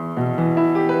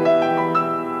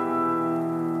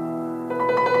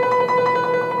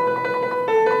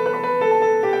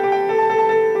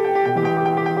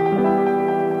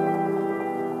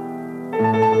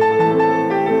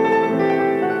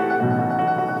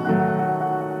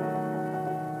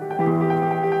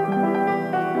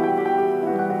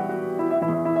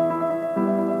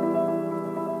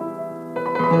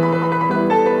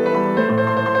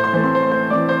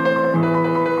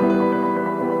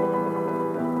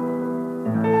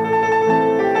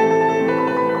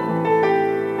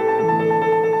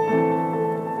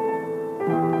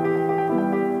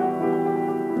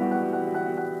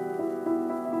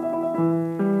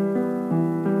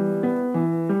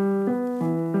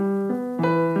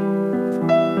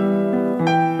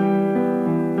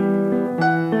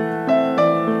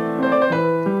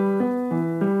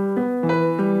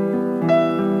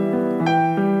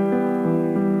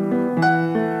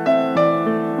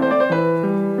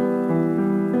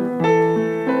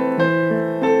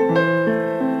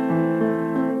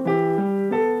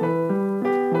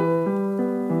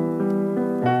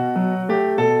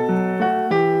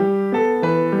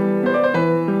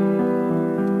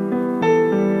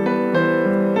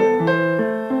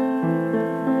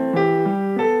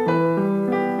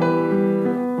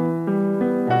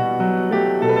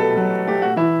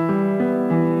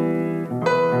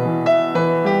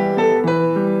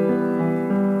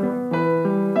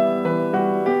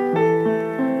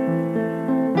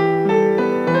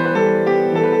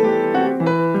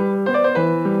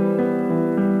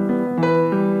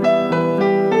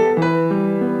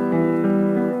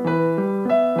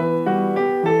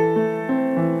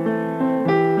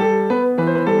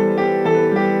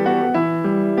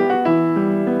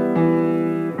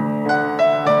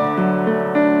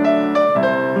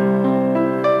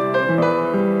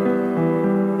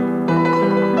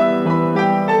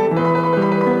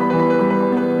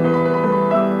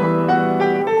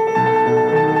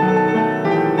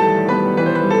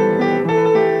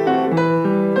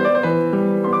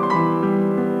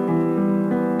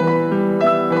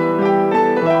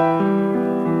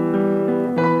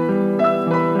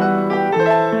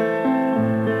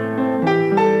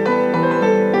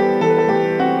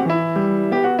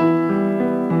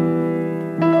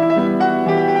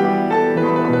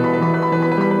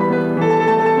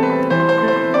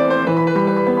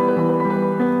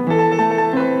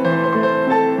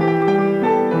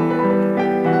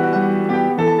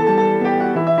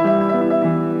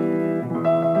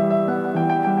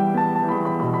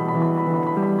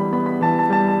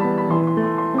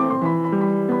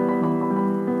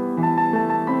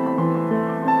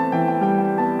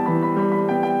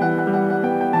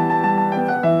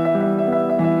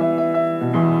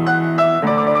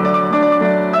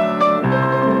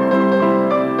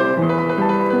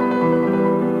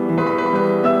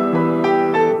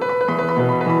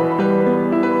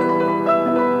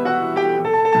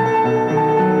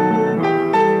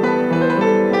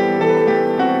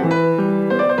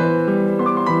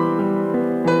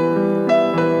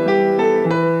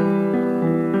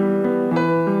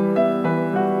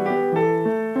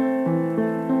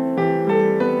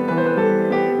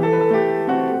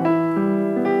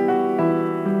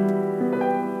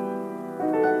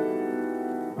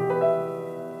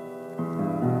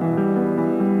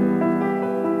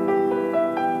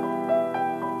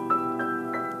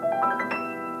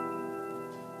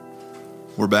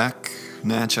 We're back.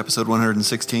 Natch, episode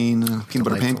 116. Peanut butter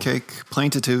Delightful. pancake.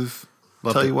 Plaintive.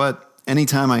 Loved Tell it. you what,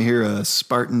 anytime I hear a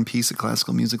Spartan piece of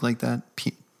classical music like that,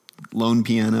 lone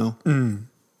piano,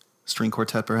 string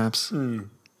quartet perhaps,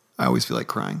 I always feel like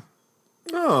crying.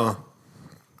 Oh,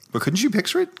 But couldn't you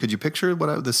picture it? Could you picture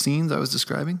the scenes I was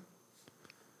describing?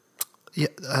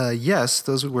 yeah, yes,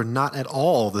 those were not at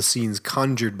all the scenes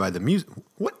conjured by the music.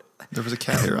 What? There was a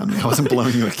cat hair on me. I wasn't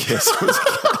blowing you a kiss.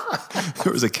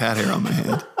 There was a cat hair on my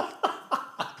hand.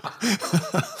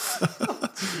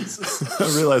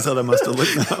 I realize how that must have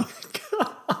looked now.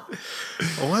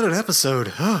 Oh, what an episode.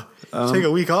 Take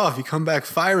a week off. You come back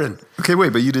firing. Okay,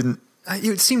 wait, but you didn't.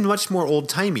 It seemed much more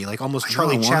old-timey, like almost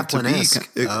Charlie I want it to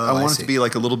Chaplin-esque. be- I want it see. to be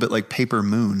like a little bit like Paper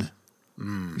Moon.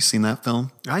 You seen that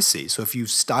film? I see. So if you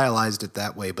stylized it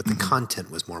that way, but the content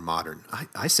was more modern,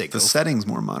 I say The go, setting's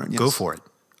more modern. Yes. go for it.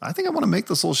 I think I want to make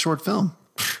this little short film.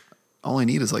 All I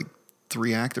need is like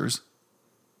 3 actors.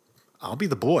 I'll be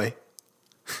the boy.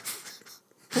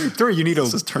 Three. You need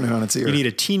Let's just turn it on its ear. You need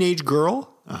a teenage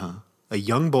girl, a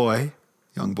young boy.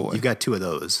 Young boy. You've got 2 of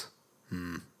those.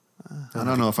 I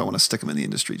don't know if I want to stick him in the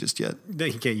industry just yet. No,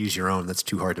 you can't use your own. That's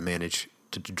too hard to manage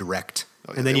to direct.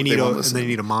 Oh, yeah, and then they- you they need won't and listen. then you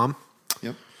need a mom.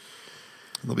 Yep.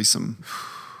 There'll be some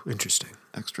Interesting.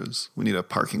 extras. We need a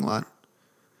parking lot,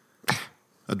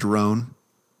 a drone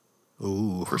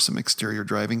Ooh, for some exterior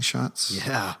driving shots.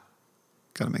 yeah.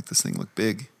 Got to make this thing look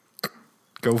big.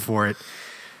 Go for it.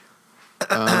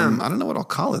 I don't know what I'll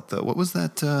call it though. What was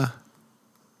that?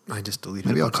 I just deleted.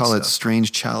 Maybe a I'll bunch call of it stuff.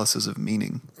 Strange Chalices of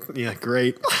Meaning. Yeah,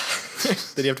 great.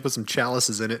 Then you have to put some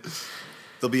chalices in it.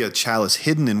 There'll be a chalice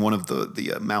hidden in one of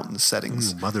the mountain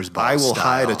settings. Ooh, Mother's Ball I will style.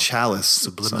 hide a chalice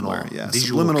Subliminal. somewhere. Yeah,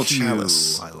 Visual subliminal cue.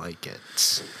 chalice. I like it.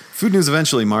 Food news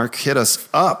eventually, Mark. Hit us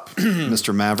up,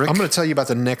 Mr. Maverick. I'm going to tell you about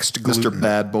the next gluten. Mr.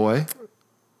 Bad Boy.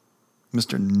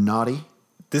 Mr. Naughty.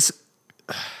 This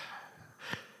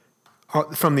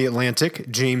from the Atlantic,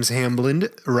 James Hamblin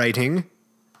writing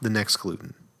the next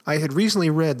gluten. I had recently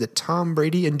read that Tom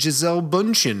Brady and Giselle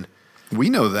Bundchen. We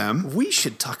know them. We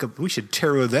should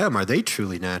tarot them. Are they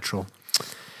truly natural?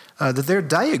 That their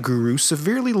diet guru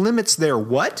severely limits their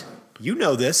what? You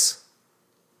know this.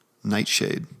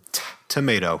 Nightshade.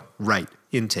 Tomato, right,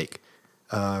 intake.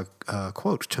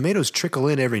 Quote, tomatoes trickle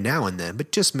in every now and then,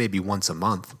 but just maybe once a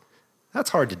month. That's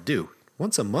hard to do.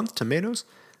 Once a month, tomatoes?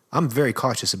 I'm very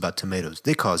cautious about tomatoes.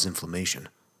 They cause inflammation.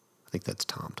 I think that's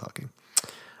Tom talking.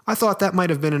 I thought that might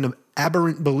have been an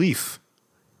aberrant belief.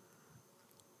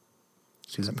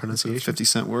 See that It's a pronunciation?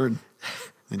 50-cent word.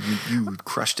 And you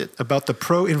crushed it. About the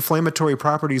pro-inflammatory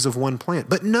properties of one plant.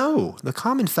 But no, the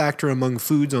common factor among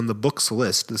foods on the book's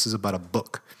list, this is about a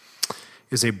book,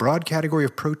 is a broad category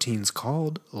of proteins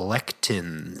called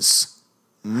lectins.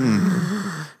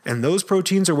 And those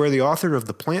proteins are where the author of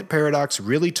The Plant Paradox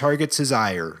really targets his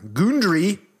ire.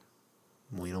 Gundry,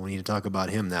 we don't need to talk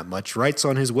about him that much, writes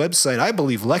on his website, I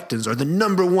believe lectins are the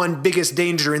 #1 biggest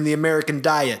danger in the American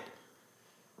diet.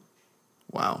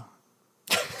 Wow.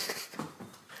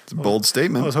 It's a bold I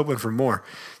statement. was hoping for more.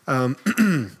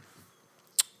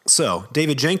 So,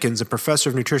 David Jenkins, a professor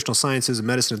of nutritional sciences and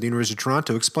medicine at the University of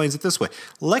Toronto, explains it this way.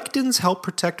 Lectins help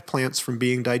protect plants from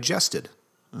being digested.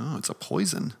 Oh, it's a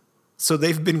poison. So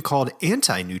they've been called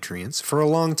anti-nutrients for a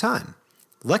long time.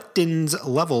 Lectins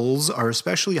levels are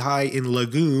especially high in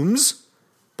legumes,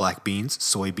 black beans,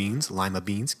 soybeans, lima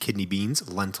beans, kidney beans,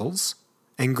 lentils,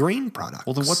 and grain products.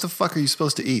 Well, then what the fuck are you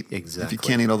supposed to eat? Exactly. If you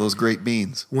can't eat all those great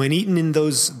beans. When eaten in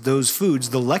those foods,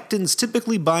 the lectins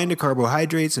typically bind to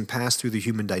carbohydrates and pass through the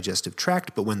human digestive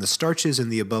tract, but when the starches in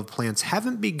the above plants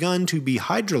haven't begun to be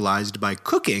hydrolyzed by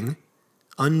cooking,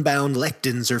 unbound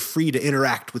lectins are free to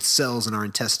interact with cells in our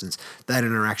intestines. That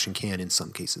interaction can, in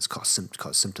some cases, cause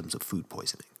symptoms of food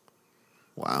poisoning.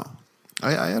 Wow.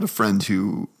 I had a friend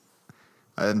who,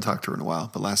 I hadn't talked to her in a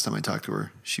while, but last time I talked to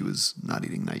her, she was not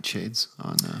eating nightshades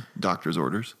on doctor's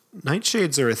orders.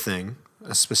 Nightshades are a thing,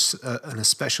 an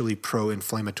especially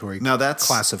pro-inflammatory Now that's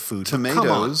class of food. Come on.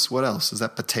 Tomatoes. What else? Is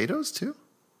that potatoes too?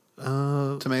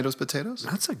 Tomatoes, potatoes?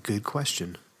 That's a good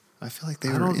question. I feel like they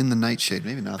were in the nightshade.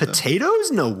 Maybe not. Potatoes?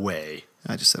 No way.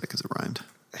 I just said it because it rhymed.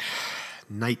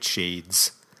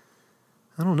 Nightshades.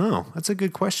 I don't know. That's a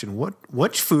good question.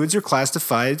 Which foods are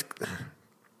classified?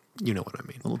 You know what I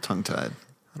mean. A little tongue-tied.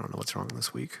 I don't know what's wrong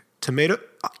this week. Tomato.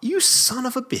 You son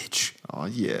of a bitch. Oh,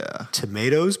 yeah.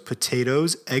 Tomatoes,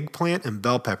 potatoes, eggplant, and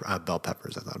bell peppers. Bell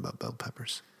peppers. I thought about bell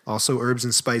peppers. Also herbs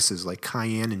and spices like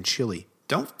cayenne and chili.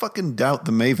 Don't fucking doubt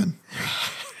the maven.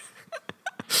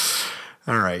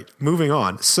 All right, moving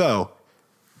on. So,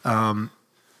 let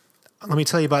me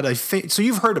tell you about so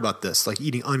you've heard about this, like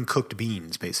eating uncooked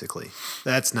beans, basically.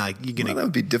 That's not you're Well, that gonna.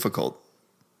 would be difficult.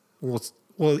 Well,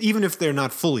 Well, even if they're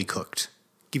not fully cooked,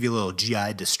 give you a little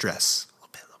GI distress. A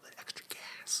little bit extra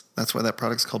gas. That's why that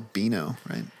product's called Beano,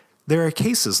 right? There are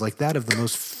cases like that of the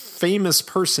most famous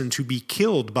person to be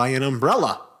killed by an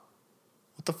umbrella.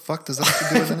 What the fuck does that have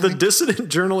to do with The anything? dissident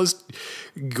journalist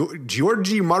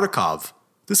Georgy Markov.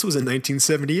 This was in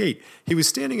 1978. He was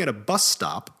standing at a bus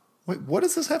stop. Wait, what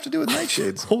does this have to do with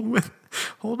nightshades?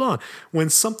 Hold on. When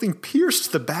something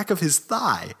pierced the back of his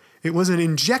thigh, it was an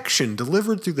injection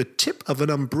delivered through the tip of an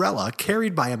umbrella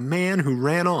carried by a man who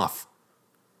ran off.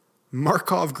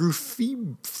 Markov grew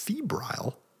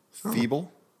febrile.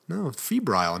 Feeble? No,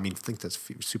 febrile. I mean, I think that's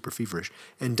super feverish.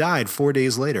 And died 4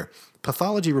 days later.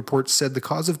 Pathology reports said the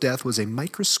cause of death was a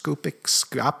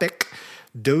microscopic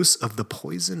dose of the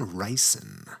poison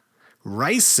ricin.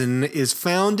 Ricin is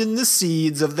found in the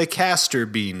seeds of the castor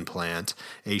bean plant,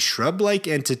 a shrub-like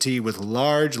entity with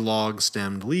large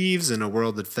log-stemmed leaves. In a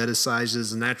world that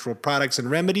fetishizes natural products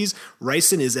and remedies,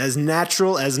 ricin is as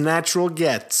natural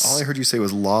gets. All I heard you say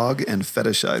was log and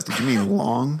fetishized. Did you mean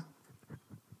long?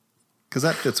 Because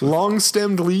that fits with...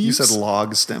 Long-stemmed leaves? You said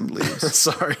log-stemmed leaves.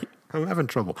 Sorry, I'm having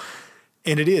trouble.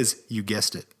 And it is, you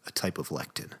guessed it, a type of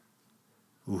lectin.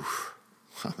 Oof.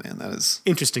 Oh, man, that is...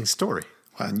 Interesting story.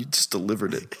 Wow, and you just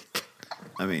delivered it.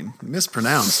 I mean,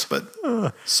 mispronounced, but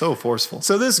so forceful.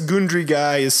 So this Gundry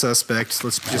guy is suspect.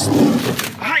 Let's just...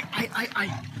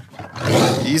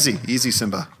 Easy,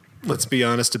 Simba. Let's be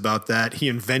honest about that. He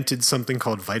invented something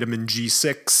called vitamin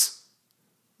G6.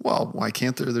 Well, why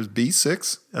can't there? There's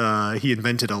B6. He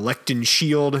invented a lectin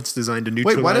shield. It's designed to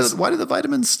neutralize... Wait, why do the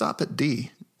vitamins stop at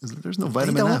D? There's no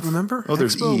vitamin They F. don't, remember? Oh,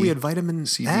 there's Expo, E. We had vitamin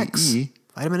C, D, X. E.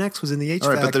 Vitamin X was in the HVAC. All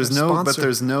right, but sponsor.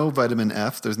 there's no vitamin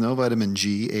F. There's no vitamin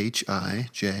G, H, I,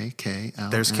 J, K, L.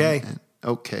 There's N, K. N.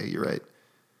 Okay, you're right.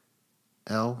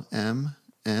 L, M,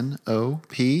 N, O,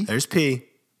 P. There's P.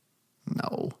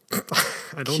 No.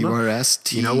 I don't Q, know. R, S,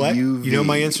 T, You know what? U, V. You know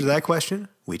my answer to that question?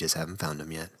 We just haven't found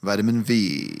them yet. Vitamin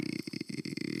V.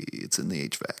 It's in the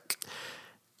HVAC.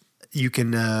 You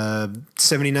can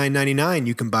 $79.99.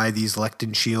 You can buy these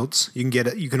lectin shields. You can get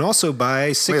it. You can also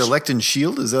buy 6. Wait, a lectin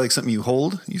shield? Is that like something you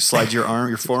hold? You slide your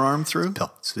forearm through?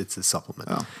 pill. It's a supplement.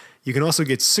 Oh. You can also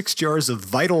get 6 jars of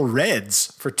Vital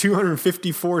Reds for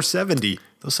 $254.70.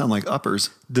 Those sound like uppers.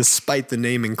 Despite the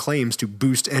naming claims to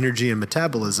boost energy and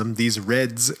metabolism, these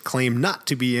Reds claim not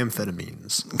to be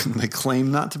amphetamines. They claim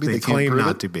not to be. They can't claim prove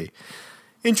not it? to be.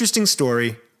 Interesting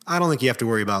story. I don't think you have to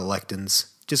worry about lectins.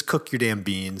 Just cook your damn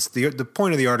beans. The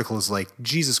point of the article is like,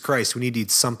 Jesus Christ, we need to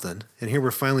eat something. And here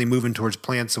we're finally moving towards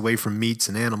plants away from meats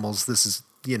and animals. This is,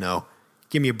 give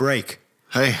me a break.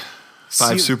 Hey, 5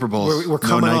 See, Super Bowls, we're no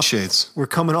coming off- nightshades. We're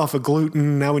coming off of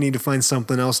gluten. Now we need to find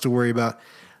something else to worry about.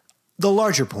 The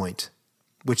larger point,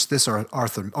 which this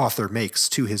author makes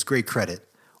to his great credit,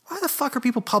 why the fuck are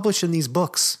people publishing these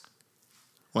books?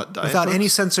 What, diet Without books? any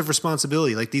sense of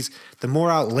responsibility. Like the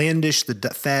more outlandish the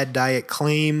fad diet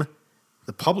claim,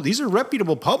 these are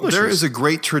reputable publishers. There is a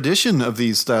great tradition of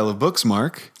these style of books,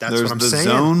 Mark. That's there's what I'm the saying.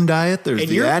 Zone diet. There's And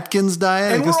the you're- Atkins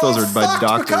diet. and I guess we're those all are by fucked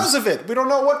doctors. because of it. We don't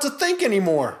know what to think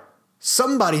anymore.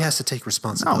 Somebody has to take No,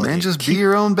 responsibility. man, just be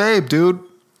your own babe, dude.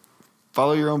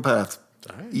 Follow your own path.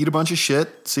 Eat a bunch of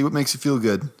shit. See what makes you feel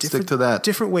good. Stick to that.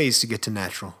 Different ways to get to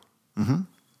natural.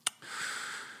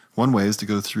 One way is to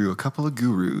go through a couple of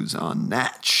gurus on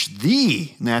Natch,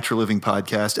 the Natural Living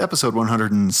Podcast, episode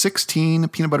 116,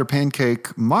 Peanut Butter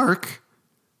Pancake. Mark,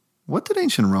 what did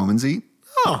ancient Romans eat?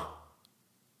 Oh.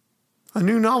 A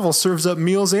new novel serves up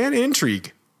meals and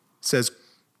intrigue, says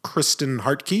Kristen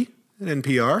Hartke at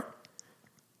NPR.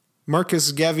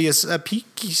 Marcus Gavius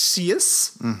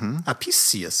Apicius.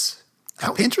 Apicius.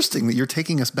 How interesting that you're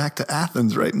taking us back to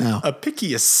Athens right now.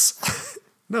 Apicius.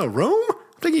 No, Rome?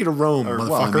 I'm taking you to Rome, Or, motherfucker.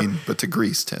 well, I mean, but to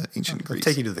Greece, to ancient I'm Greece.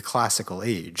 taking you to the classical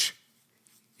age.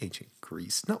 Ancient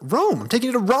Greece. No, Rome. I'm taking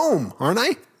you to Rome, aren't I?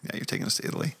 Yeah, you're taking us to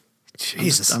Italy.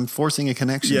 Jesus. I'm forcing a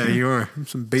connection. Yeah, here. you are. Some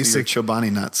To your basic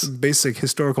Chobani nuts. basic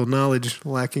historical knowledge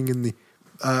lacking in the.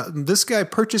 This guy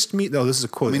purchased me. No, this is a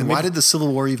quote. I mean, why did the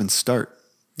Civil War even start?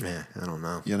 Yeah, I don't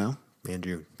know. You know?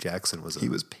 Andrew Jackson was. He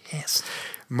was pissed.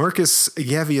 Marcus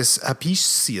Gavius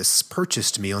Apicius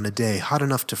purchased me on a day hot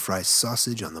enough to fry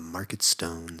sausage on the market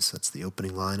stones. That's the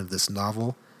opening line of this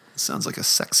novel. Sounds like a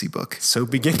sexy book. So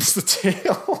begins the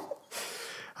tale.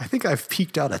 I think I've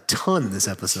peeked out a ton in this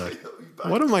episode.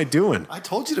 What am I doing? I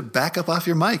told you to back up off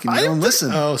your mic and you don't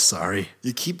listen. Oh, sorry.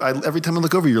 You keep every time I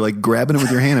look over, you're like grabbing it with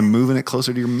your hand and moving it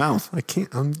closer to your mouth. I can't.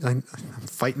 I'm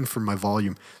fighting for my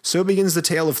volume. So begins the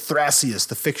tale of Thrasius,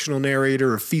 the fictional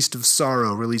narrator of Feast of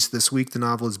Sorrow, released this week. The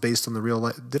novel is based on the real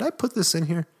life. Did I put this in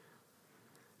here?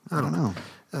 I don't know.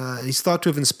 He's thought to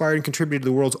have inspired and contributed to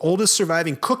the world's oldest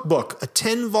surviving cookbook, a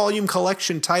 10-volume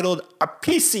collection titled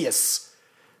Apicius.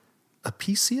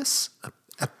 Apicius?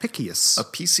 Apicius.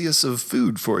 Apicius of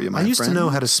food for you, my I friend. used to know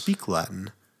how to speak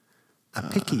Latin.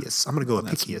 Apicius. I'm going to go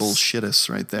That's Apicius. bullshitus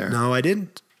right there. No, I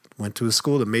didn't. Went to a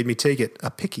school that made me take it.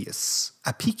 Apicius.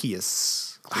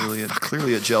 Apicius.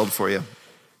 Clearly it gelled for you.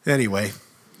 Anyway,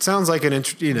 sounds like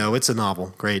it's a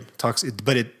novel. Great.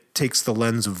 But it takes the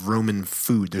lens of Roman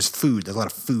food. There's a lot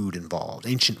of food involved,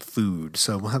 ancient food.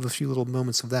 So we'll have a few little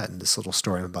moments of that in this little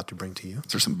story I'm about to bring to you.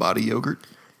 Is there some body yogurt?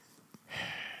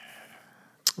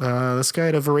 This guy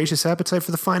had a voracious appetite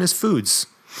for the finest foods.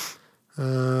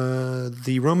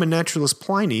 The Roman naturalist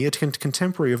Pliny, a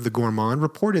contemporary of the gourmand,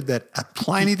 reported that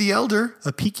Pliny the Elder.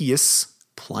 Apicius,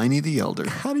 Pliny the Elder.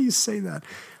 how do you say that?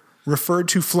 Referred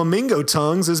to flamingo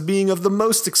tongues as being of the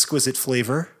most exquisite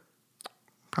flavor.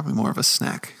 Probably more of a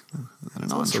snack than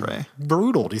an entree.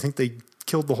 Brutal. Do you think they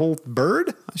killed the whole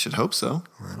bird? I should hope so.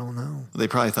 I don't know. They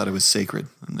probably thought it was sacred,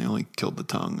 and they only killed the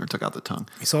tongue or took out the tongue.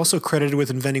 He's also credited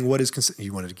with inventing what is considered...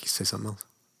 You wanted to say something else?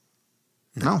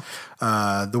 No.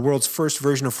 The world's first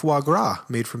version of foie gras,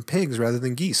 made from pigs rather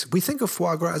than geese. We think of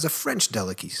foie gras as a French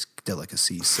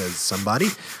delicacy, says somebody.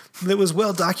 It was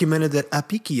well documented that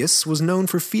Apicius was known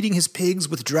for feeding his pigs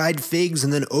with dried figs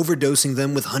and then overdosing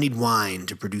them with honeyed wine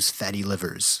to produce fatty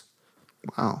livers.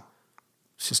 Wow.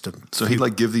 It's just a... So he'd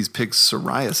like give these pigs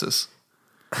psoriasis.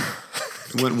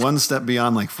 Went one step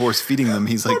beyond like force feeding them.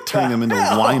 He's like turning them into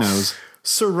winos.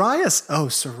 Psoriasis. Oh,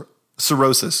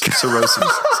 Cirrhosis.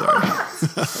 Sorry.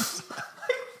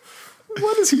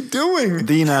 what is he doing?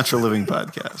 The Natural Living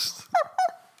Podcast.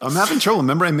 I'm having trouble.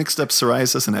 Remember I mixed up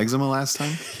psoriasis and eczema last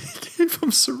time? Gave him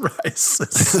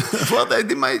psoriasis. Well, that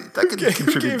could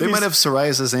contribute. gave They me- might have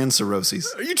psoriasis and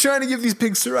cirrhosis. Are you trying to give these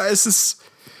pigs psoriasis?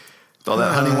 With all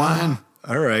that honey wine.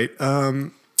 All right.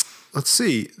 Let's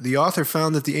see. The author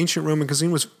found that the ancient Roman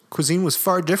cuisine was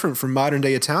far different from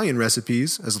modern-day Italian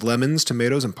recipes, as lemons,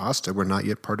 tomatoes, and pasta were not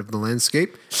yet part of the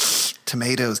landscape.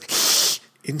 Tomatoes.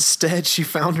 Instead, she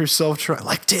found herself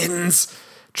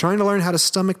trying to learn how to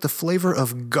stomach the flavor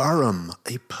of garum,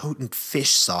 a potent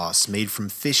fish sauce made from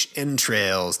fish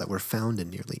entrails that were found in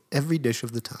nearly every dish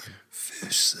of the time.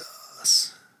 Fish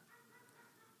sauce.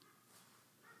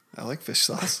 I like fish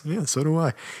sauce. Yeah, so do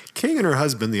I. King and her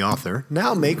husband, the author,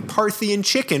 now make Parthian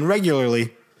chicken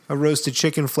regularly. A roasted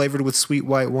chicken flavored with sweet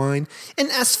white wine and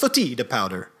asphodel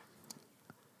powder.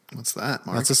 What's that,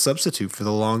 Mark? That's a substitute for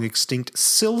the long extinct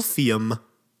silphium.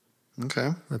 Okay.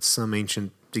 That's some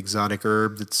ancient exotic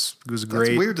herb was great.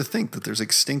 That's weird to think that there's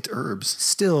extinct herbs.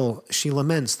 Still, she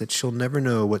laments that she'll never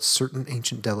know what certain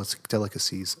ancient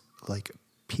delicacies like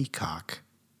peacock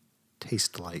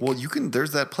taste like. Well,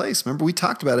 there's that place. Remember we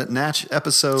talked about it, Natch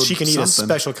episode She can eat a something.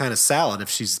 special kind of salad if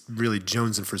she's really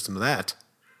jonesing for some of that.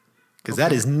 Because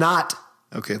that is not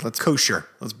Okay, let's kosher.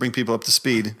 bring people up to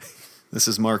speed. This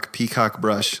is Mark Peacock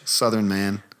Brush, Southern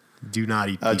man. Do not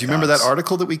eat Do you remember that peacocks.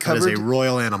 article that we That covered? is a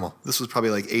royal animal. This was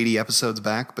probably like 80 episodes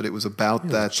back, but it was about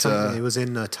that. China, it was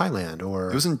in Thailand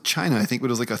or... It was in China, I think. But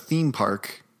it was like a theme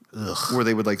park where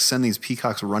they would like send these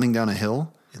peacocks running down a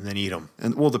hill. and then eat them.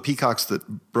 And the peacocks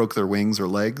that broke their wings or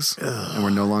legs and were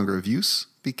no longer of use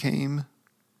became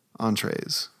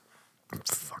entrees.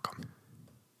 Fuck them.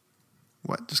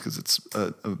 What? Just because it's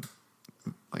a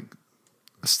like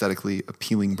aesthetically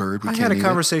appealing bird? I had a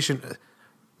conversation.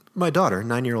 My daughter,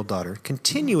 9-year-old daughter,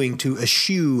 continuing to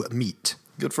eschew meat,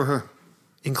 Good for her.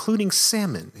 including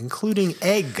salmon, including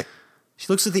egg. She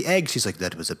looks at the egg. She's like,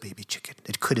 "That was a baby chicken.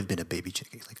 It could have been a baby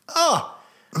chicken." Like, oh.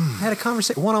 I had a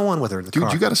conversation one-on-one with her in the Dude,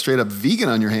 car. you got a straight up vegan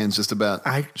on your hands just about.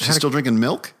 She's still drinking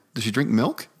milk? Does she drink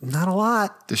milk? Not a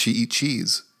lot. Does she eat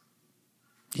cheese?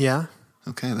 Yeah.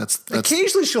 Okay, that's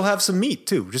Occasionally she'll have some meat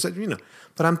too, just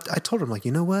But I told her, I'm like,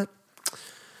 you know what?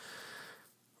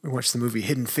 We watched the movie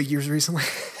Hidden Figures recently.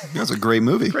 that's a great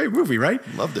movie. Great movie, right?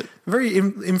 Loved it. Very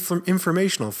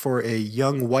informational for a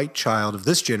young white child of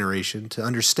this generation to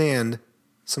understand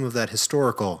some of that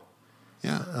historical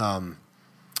Yeah.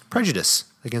 prejudice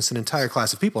against an entire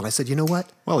class of people. And I said, you know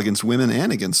what? Well, against women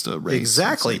and against a race.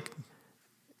 Exactly. It's like-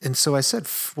 And so I said,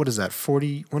 what is that?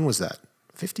 40, when was that?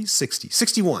 50, 60,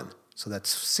 61. So that's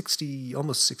 60,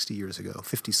 almost 60 years ago,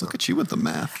 50 Look something. at you with the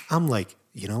math. I'm like,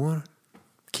 you know what,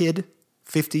 kid,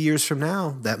 50 years from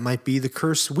now, that might be the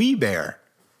curse we bear.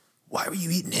 Why were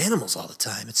you eating animals all the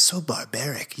time? It's so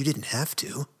barbaric. You didn't have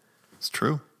to. It's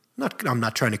true. I'm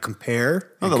not trying to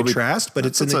compare and that'll be- contrast, but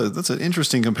it's that's an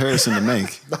interesting comparison to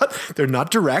make. they're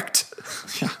not direct.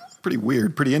 Yeah. pretty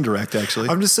weird, pretty indirect, actually.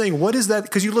 I'm just saying, what is that?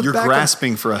 Because you look You're back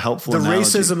grasping for a helpful the analogy.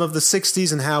 racism of the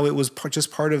 60s and how it was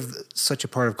just part of such a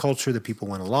part of culture that people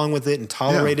went along with it and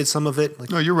tolerated some of it. Like,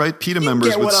 No, you're right. PETA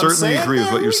members would certainly agree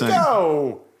with what you're saying.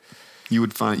 Go. You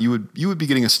would be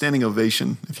getting a standing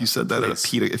ovation if you said that at a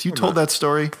PETA. If you told that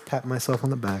story Pat myself on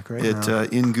the back right at now.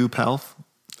 in Goop Health,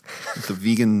 at the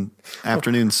vegan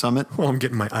afternoon summit. Well, I'm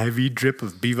getting my IV drip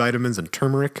of B vitamins and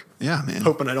turmeric. Yeah, man.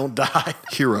 Hoping I don't die.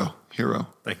 Hero.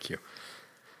 Thank you.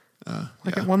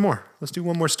 Okay, one more. Let's do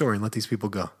one more story and let these people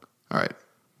go. All right.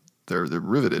 They're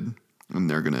riveted, and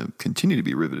they're going to continue to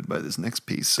be riveted by this next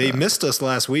piece. They missed us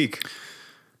last week.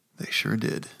 They sure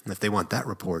did. And if they want that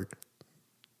report,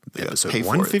 They gotta episode pay for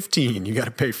it. 115, you got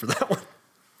to pay for that one.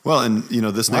 Well, and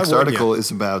this Why next wouldn't article you? is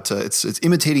about it's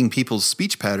imitating people's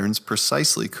speech patterns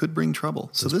precisely could bring trouble.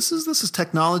 So this is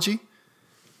technology,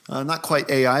 not quite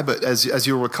AI, but as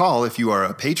you'll recall, if you are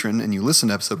a patron and you listen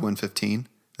to episode 115,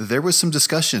 there was some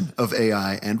discussion of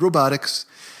AI and robotics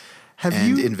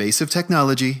and invasive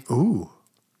technology. Ooh.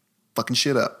 Fucking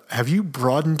shit up. Have you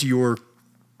broadened your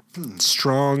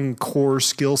strong core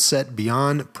skill set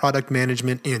beyond product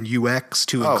management and UX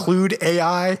to include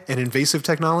AI and invasive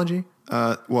technology?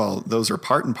 Well, those are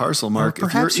part and parcel, Mark. Or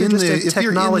perhaps you're just a if you're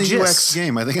in the technologist. UX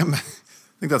game, I think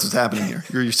that's what's happening here.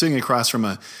 You're sitting across from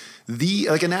a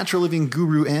natural living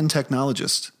guru and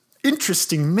technologist.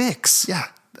 Interesting mix. Yeah,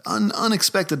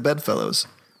 unexpected bedfellows.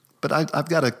 But I've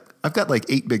got like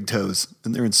 8 big toes,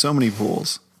 and they're in so many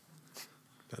pools.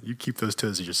 You keep those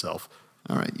toes to yourself.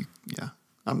 All right,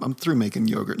 I'm through making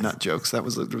yogurt nut jokes. There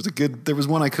was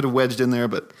one I could have wedged in there,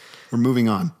 but we're moving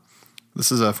on. This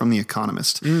is from The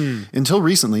Economist. Until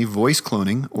recently, voice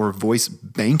cloning, or voice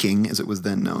banking as it was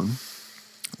then known,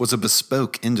 was a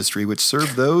bespoke industry which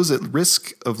served those at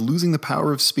risk of losing the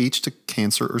power of speech to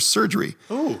cancer or surgery.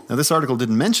 Oh. Now, this article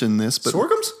didn't mention this, but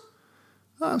Sorghums?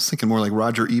 I was thinking more like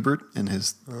Roger Ebert and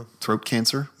his throat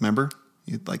cancer. Remember?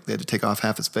 They had to take off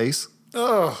half his face.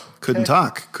 Oh. Couldn't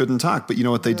talk. But you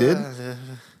know what they did?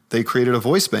 They created a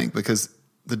voice bank because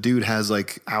the dude has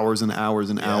like hours and hours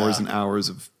and hours and hours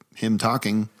of him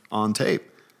talking on tape.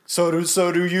 So do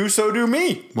you, so do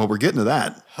me. Well, we're getting to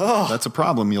that. Oh. That's a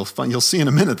problem. You'll see in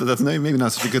a minute that that's maybe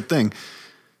not such a good thing.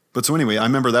 But so anyway, I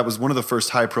remember that was one of the first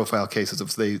high-profile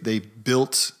cases. They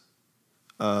built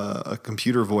a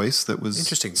computer voice that was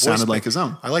Interesting. sounded Voice like bank. his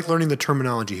own. I like learning the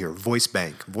terminology here. Voice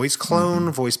bank. Voice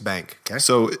clone, voice bank. Okay.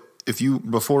 So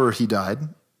before he died,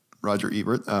 Roger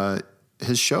Ebert,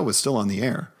 his show was still on the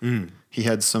air. He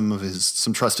had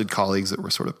some trusted colleagues that were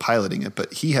sort of piloting it,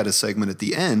 but he had a segment at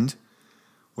the end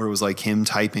where it was like him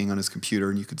typing on his computer,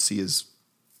 and you could see his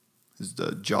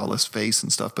jawless face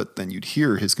and stuff. But then you'd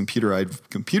hear his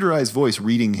computerized voice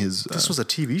reading his. This was a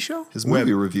TV show? His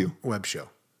movie review. Web show.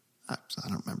 I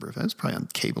don't remember if it was probably on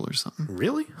cable or something.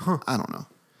 Really? Huh. I don't know.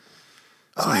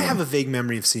 I have a vague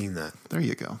memory of seeing that. There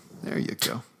you go.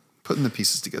 Putting the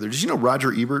pieces together. Did you know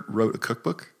Roger Ebert wrote a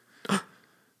cookbook?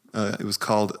 It was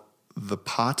called The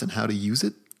Pot and How to Use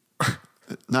It.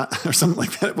 Or something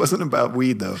like that. It wasn't about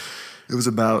weed, though. It was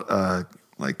about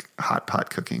like hot pot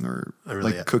cooking or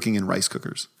cooking in rice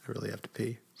cookers. I really have to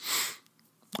pee.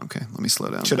 Okay, let me slow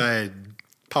down. Should I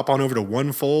pop on over to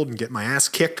One Fold and get my ass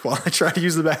kicked while I try to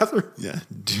use the bathroom? Yeah.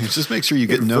 Just make sure you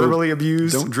Get verbally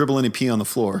abused. Don't dribble any pee on the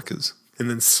floor because And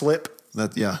then slip.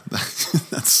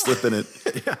 that's slipping it.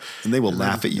 Yeah. And they will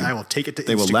laugh at you. I will take it to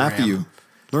They will laugh at Instagram. you.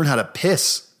 Learn how to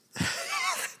piss.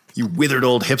 You withered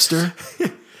old hipster.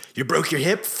 You broke your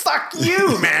hip? Fuck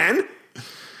you, man.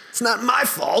 It's not my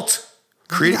fault.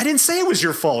 Create- I didn't say it was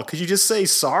your fault. Could you just say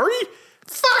sorry?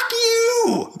 Fuck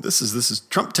you. This is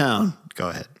Trump Town. Go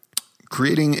ahead.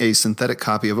 Creating a synthetic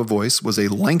copy of a voice was a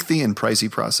lengthy and pricey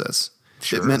process.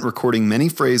 It meant recording many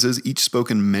phrases, each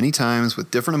spoken many times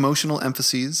with different emotional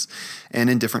emphases and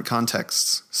in different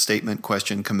contexts, statement,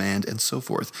 question, command, and so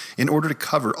forth, in order to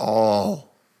cover all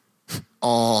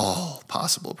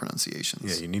possible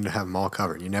pronunciations. Yeah, you need to have them all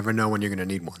covered. You never know when you're going to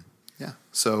need one. Yeah.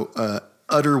 So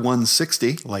Utter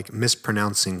 160. Like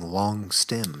mispronouncing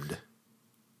long-stemmed.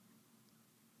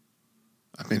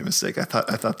 I made a mistake. I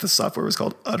thought the software was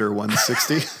called Utter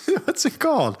 160. What's it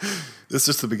called? It's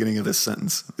just the beginning of this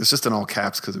sentence. It's just in all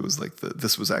caps because it was like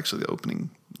this was actually the opening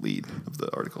lead of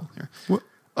the article here. What?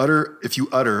 If you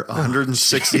utter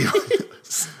 160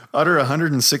 utter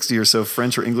 160 or so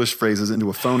French or English phrases into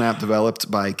a phone app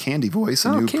developed by Candy Voice,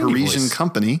 a new Candy Parisian Voice.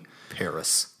 company,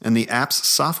 Paris. and the app's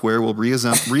software will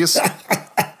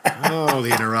Oh, the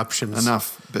interruptions.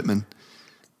 enough, Bittman.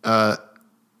 God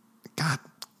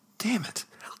damn it.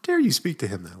 How dare you speak to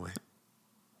him that way?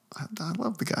 I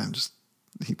love the guy.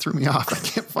 He threw me off. I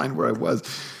can't find where I was.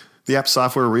 The app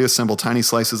software will reassemble tiny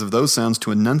slices of those sounds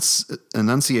to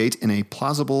enunciate in a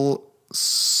plausible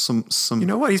You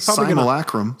know what? He's probably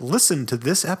simulacrum. going to listen to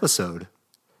this episode.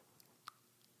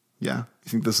 Yeah. You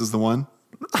think this is the one?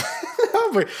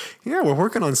 Yeah, we're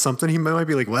working on something. He might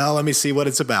be like, well, let me see what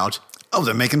it's about. Oh,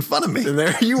 they're making fun of me. And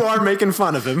there you are making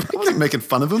fun of him. I wasn't making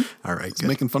fun of him. All right, I was good.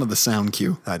 making fun of the sound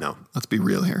cue. I know. Let's be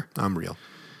real here. I'm real.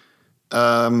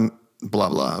 Blah,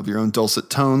 blah, of your own dulcet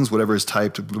tones, whatever is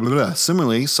typed, blah, blah, blah.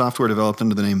 Similarly, software developed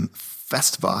under the name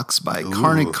Festvox by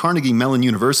Carnegie Mellon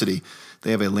University.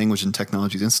 They have a Language and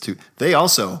Technologies Institute. They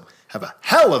also have a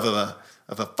hell of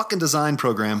a fucking design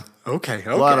program. Okay.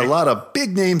 A lot of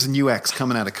big names in UX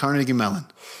coming out of Carnegie Mellon.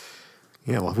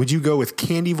 Yeah, well, would you go with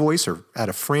Candy Voice or out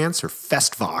of France or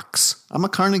Festvox? I'm a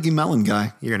Carnegie Mellon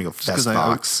guy. You're going to go Just 'cause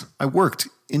Festvox. I worked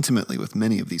intimately with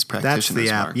many of these practitioners. That's the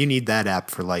app. Mark. You need that app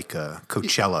for like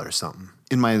Coachella or something.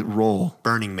 In my role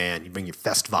Burning Man, you bring your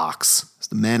Festvox. as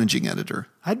the managing editor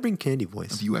I'd bring Candy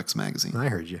Voice. of UX Magazine, I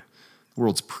heard you. the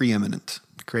world's preeminent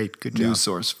Great, good job. news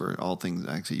source for all things.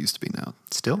 Actually, used to be now.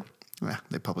 Still? Yeah,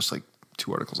 they publish like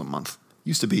 2 articles a month.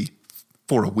 Used to be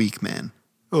 4 a week, man.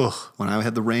 Ugh. When I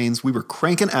had the reins, we were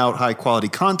cranking out high quality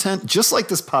content, just like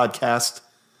this podcast.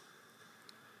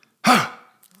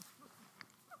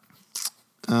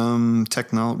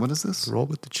 What is this? Roll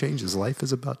with the changes. Life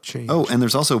is about change. Oh, and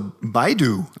there's also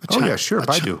Baidu. yeah, sure,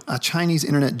 Baidu. A Chinese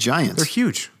internet giant. They're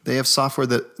huge. They have software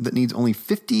that needs only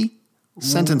 50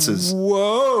 sentences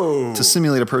Whoa. to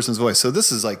simulate a person's voice. So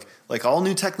this is like all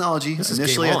new technology. is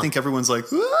Initially, game I on. think everyone's like,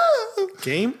 "Ah!"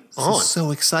 Game This on. is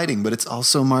so exciting, but it's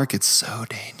also, Mark, it's so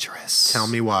dangerous. Tell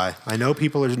me why. I know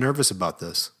people are nervous about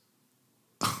this.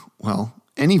 Well,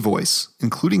 any voice,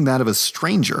 including that of a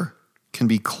stranger, can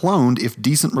be cloned if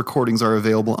decent recordings are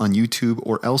available on YouTube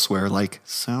or elsewhere, like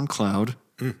SoundCloud.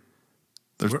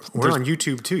 We're on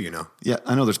YouTube too, you know. Yeah,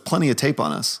 I know. There's plenty of tape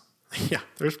on us. Yeah,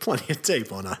 there's plenty of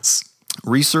tape on us.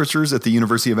 Researchers at the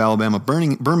University of Alabama,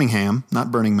 Birmingham,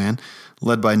 not Burning Man,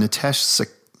 led by Nitesh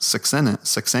Saxena?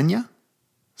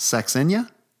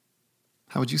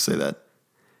 How would you say that?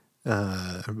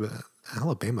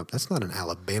 Alabama. That's not an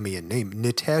Alabamian name.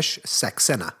 Nitesh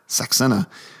Saxena. Saxena,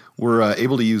 were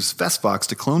able to use Festvox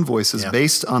to clone voices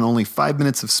based on only 5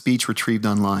 minutes of speech retrieved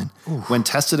online. When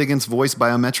tested against voice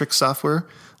biometric software,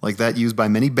 like that used by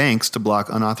many banks to block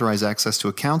unauthorized access to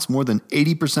accounts, more than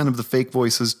 80% of the fake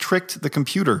voices tricked the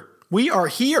computer. We are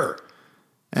here.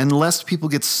 And lest people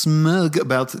get smug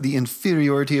about the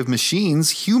inferiority of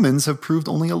machines, humans have proved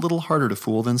only a little harder to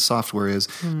fool than software is.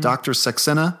 Dr.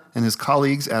 Saxena and his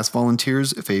colleagues asked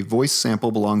volunteers if a voice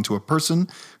sample belonged to a person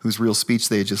whose real speech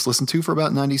they had just listened to for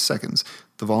about 90 seconds.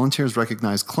 The volunteers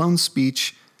recognized cloned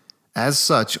speech as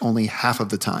such only half of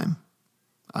the time,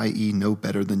 i.e. no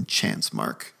better than chance,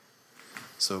 Mark.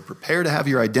 So prepare to have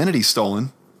your identity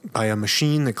stolen By a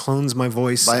machine that clones my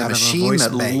voice by out a of machine voice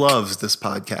that bank. loves this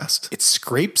podcast. It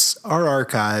scrapes our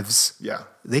archives. Yeah.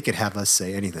 They could have us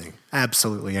say anything.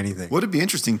 Absolutely anything. What would be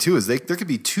interesting, too, is there could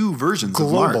be 2 versions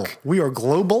Global. of Mark. We are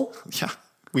global. Yeah.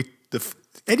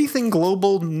 Anything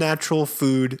global, natural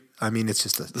food. I mean, it's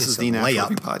just This is the Natural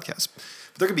Living Podcast.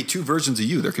 But there could be 2 versions of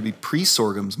you. There could be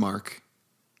pre-sorghums, Mark,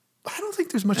 I don't think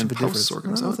there's much and of a difference.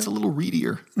 post-sorghums. Oh, it's a little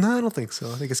reedier. No, I don't think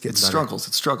so. I think it's getting It better.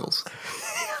 struggles.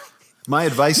 My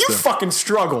advice, You though, fucking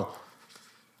struggle.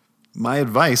 my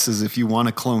advice is if you want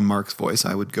to clone Mark's voice,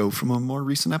 I would go from a more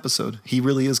recent episode. He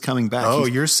really is coming back. Oh,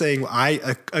 He's- you're saying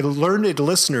a learned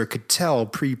listener could tell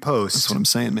pre-post. That's what I'm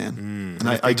saying, man. And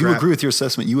I they do grab- agree with your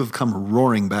assessment. You have come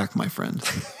roaring back, my friend,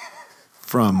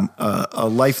 from a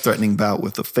life-threatening bout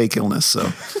with a fake illness.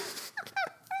 So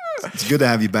it's good to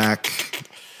have you back.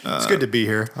 It's good to be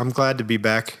here. I'm glad to be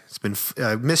back. It's been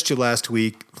I missed you last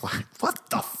week. What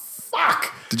the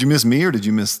fuck? Did you miss me or did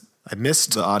you miss I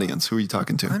missed the audience? Who are you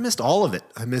talking to? I missed all of it.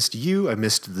 I missed you. I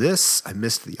missed this. I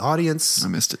missed the audience. I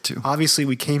missed it too. Obviously,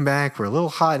 we came back. We're a little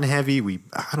hot and heavy.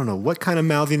 I don't know what kind of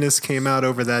mouthiness came out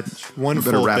over that one We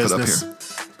better full wrap it up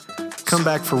business. Come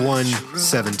back for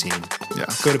 117. Yeah.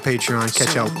 Go to Patreon.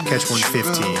 Catch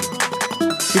 115.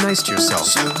 Be nice to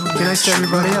yourself. Be nice to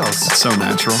everybody else. So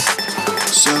natural.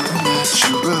 So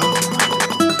natural,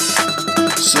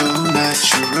 so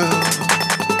natural,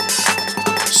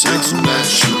 so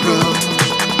natural,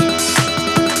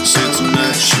 so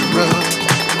natural,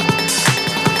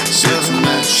 so natural, so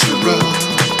natural,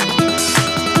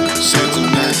 so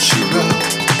natural,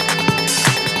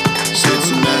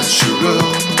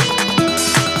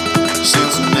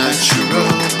 so natural,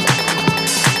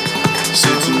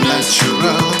 so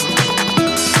natural,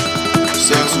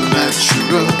 so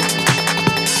natural.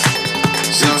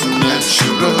 Sounds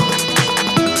natural.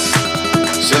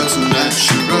 Sounds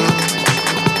natural.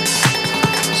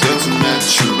 Sounds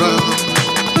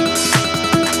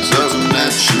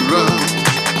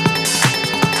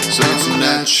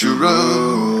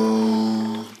natural.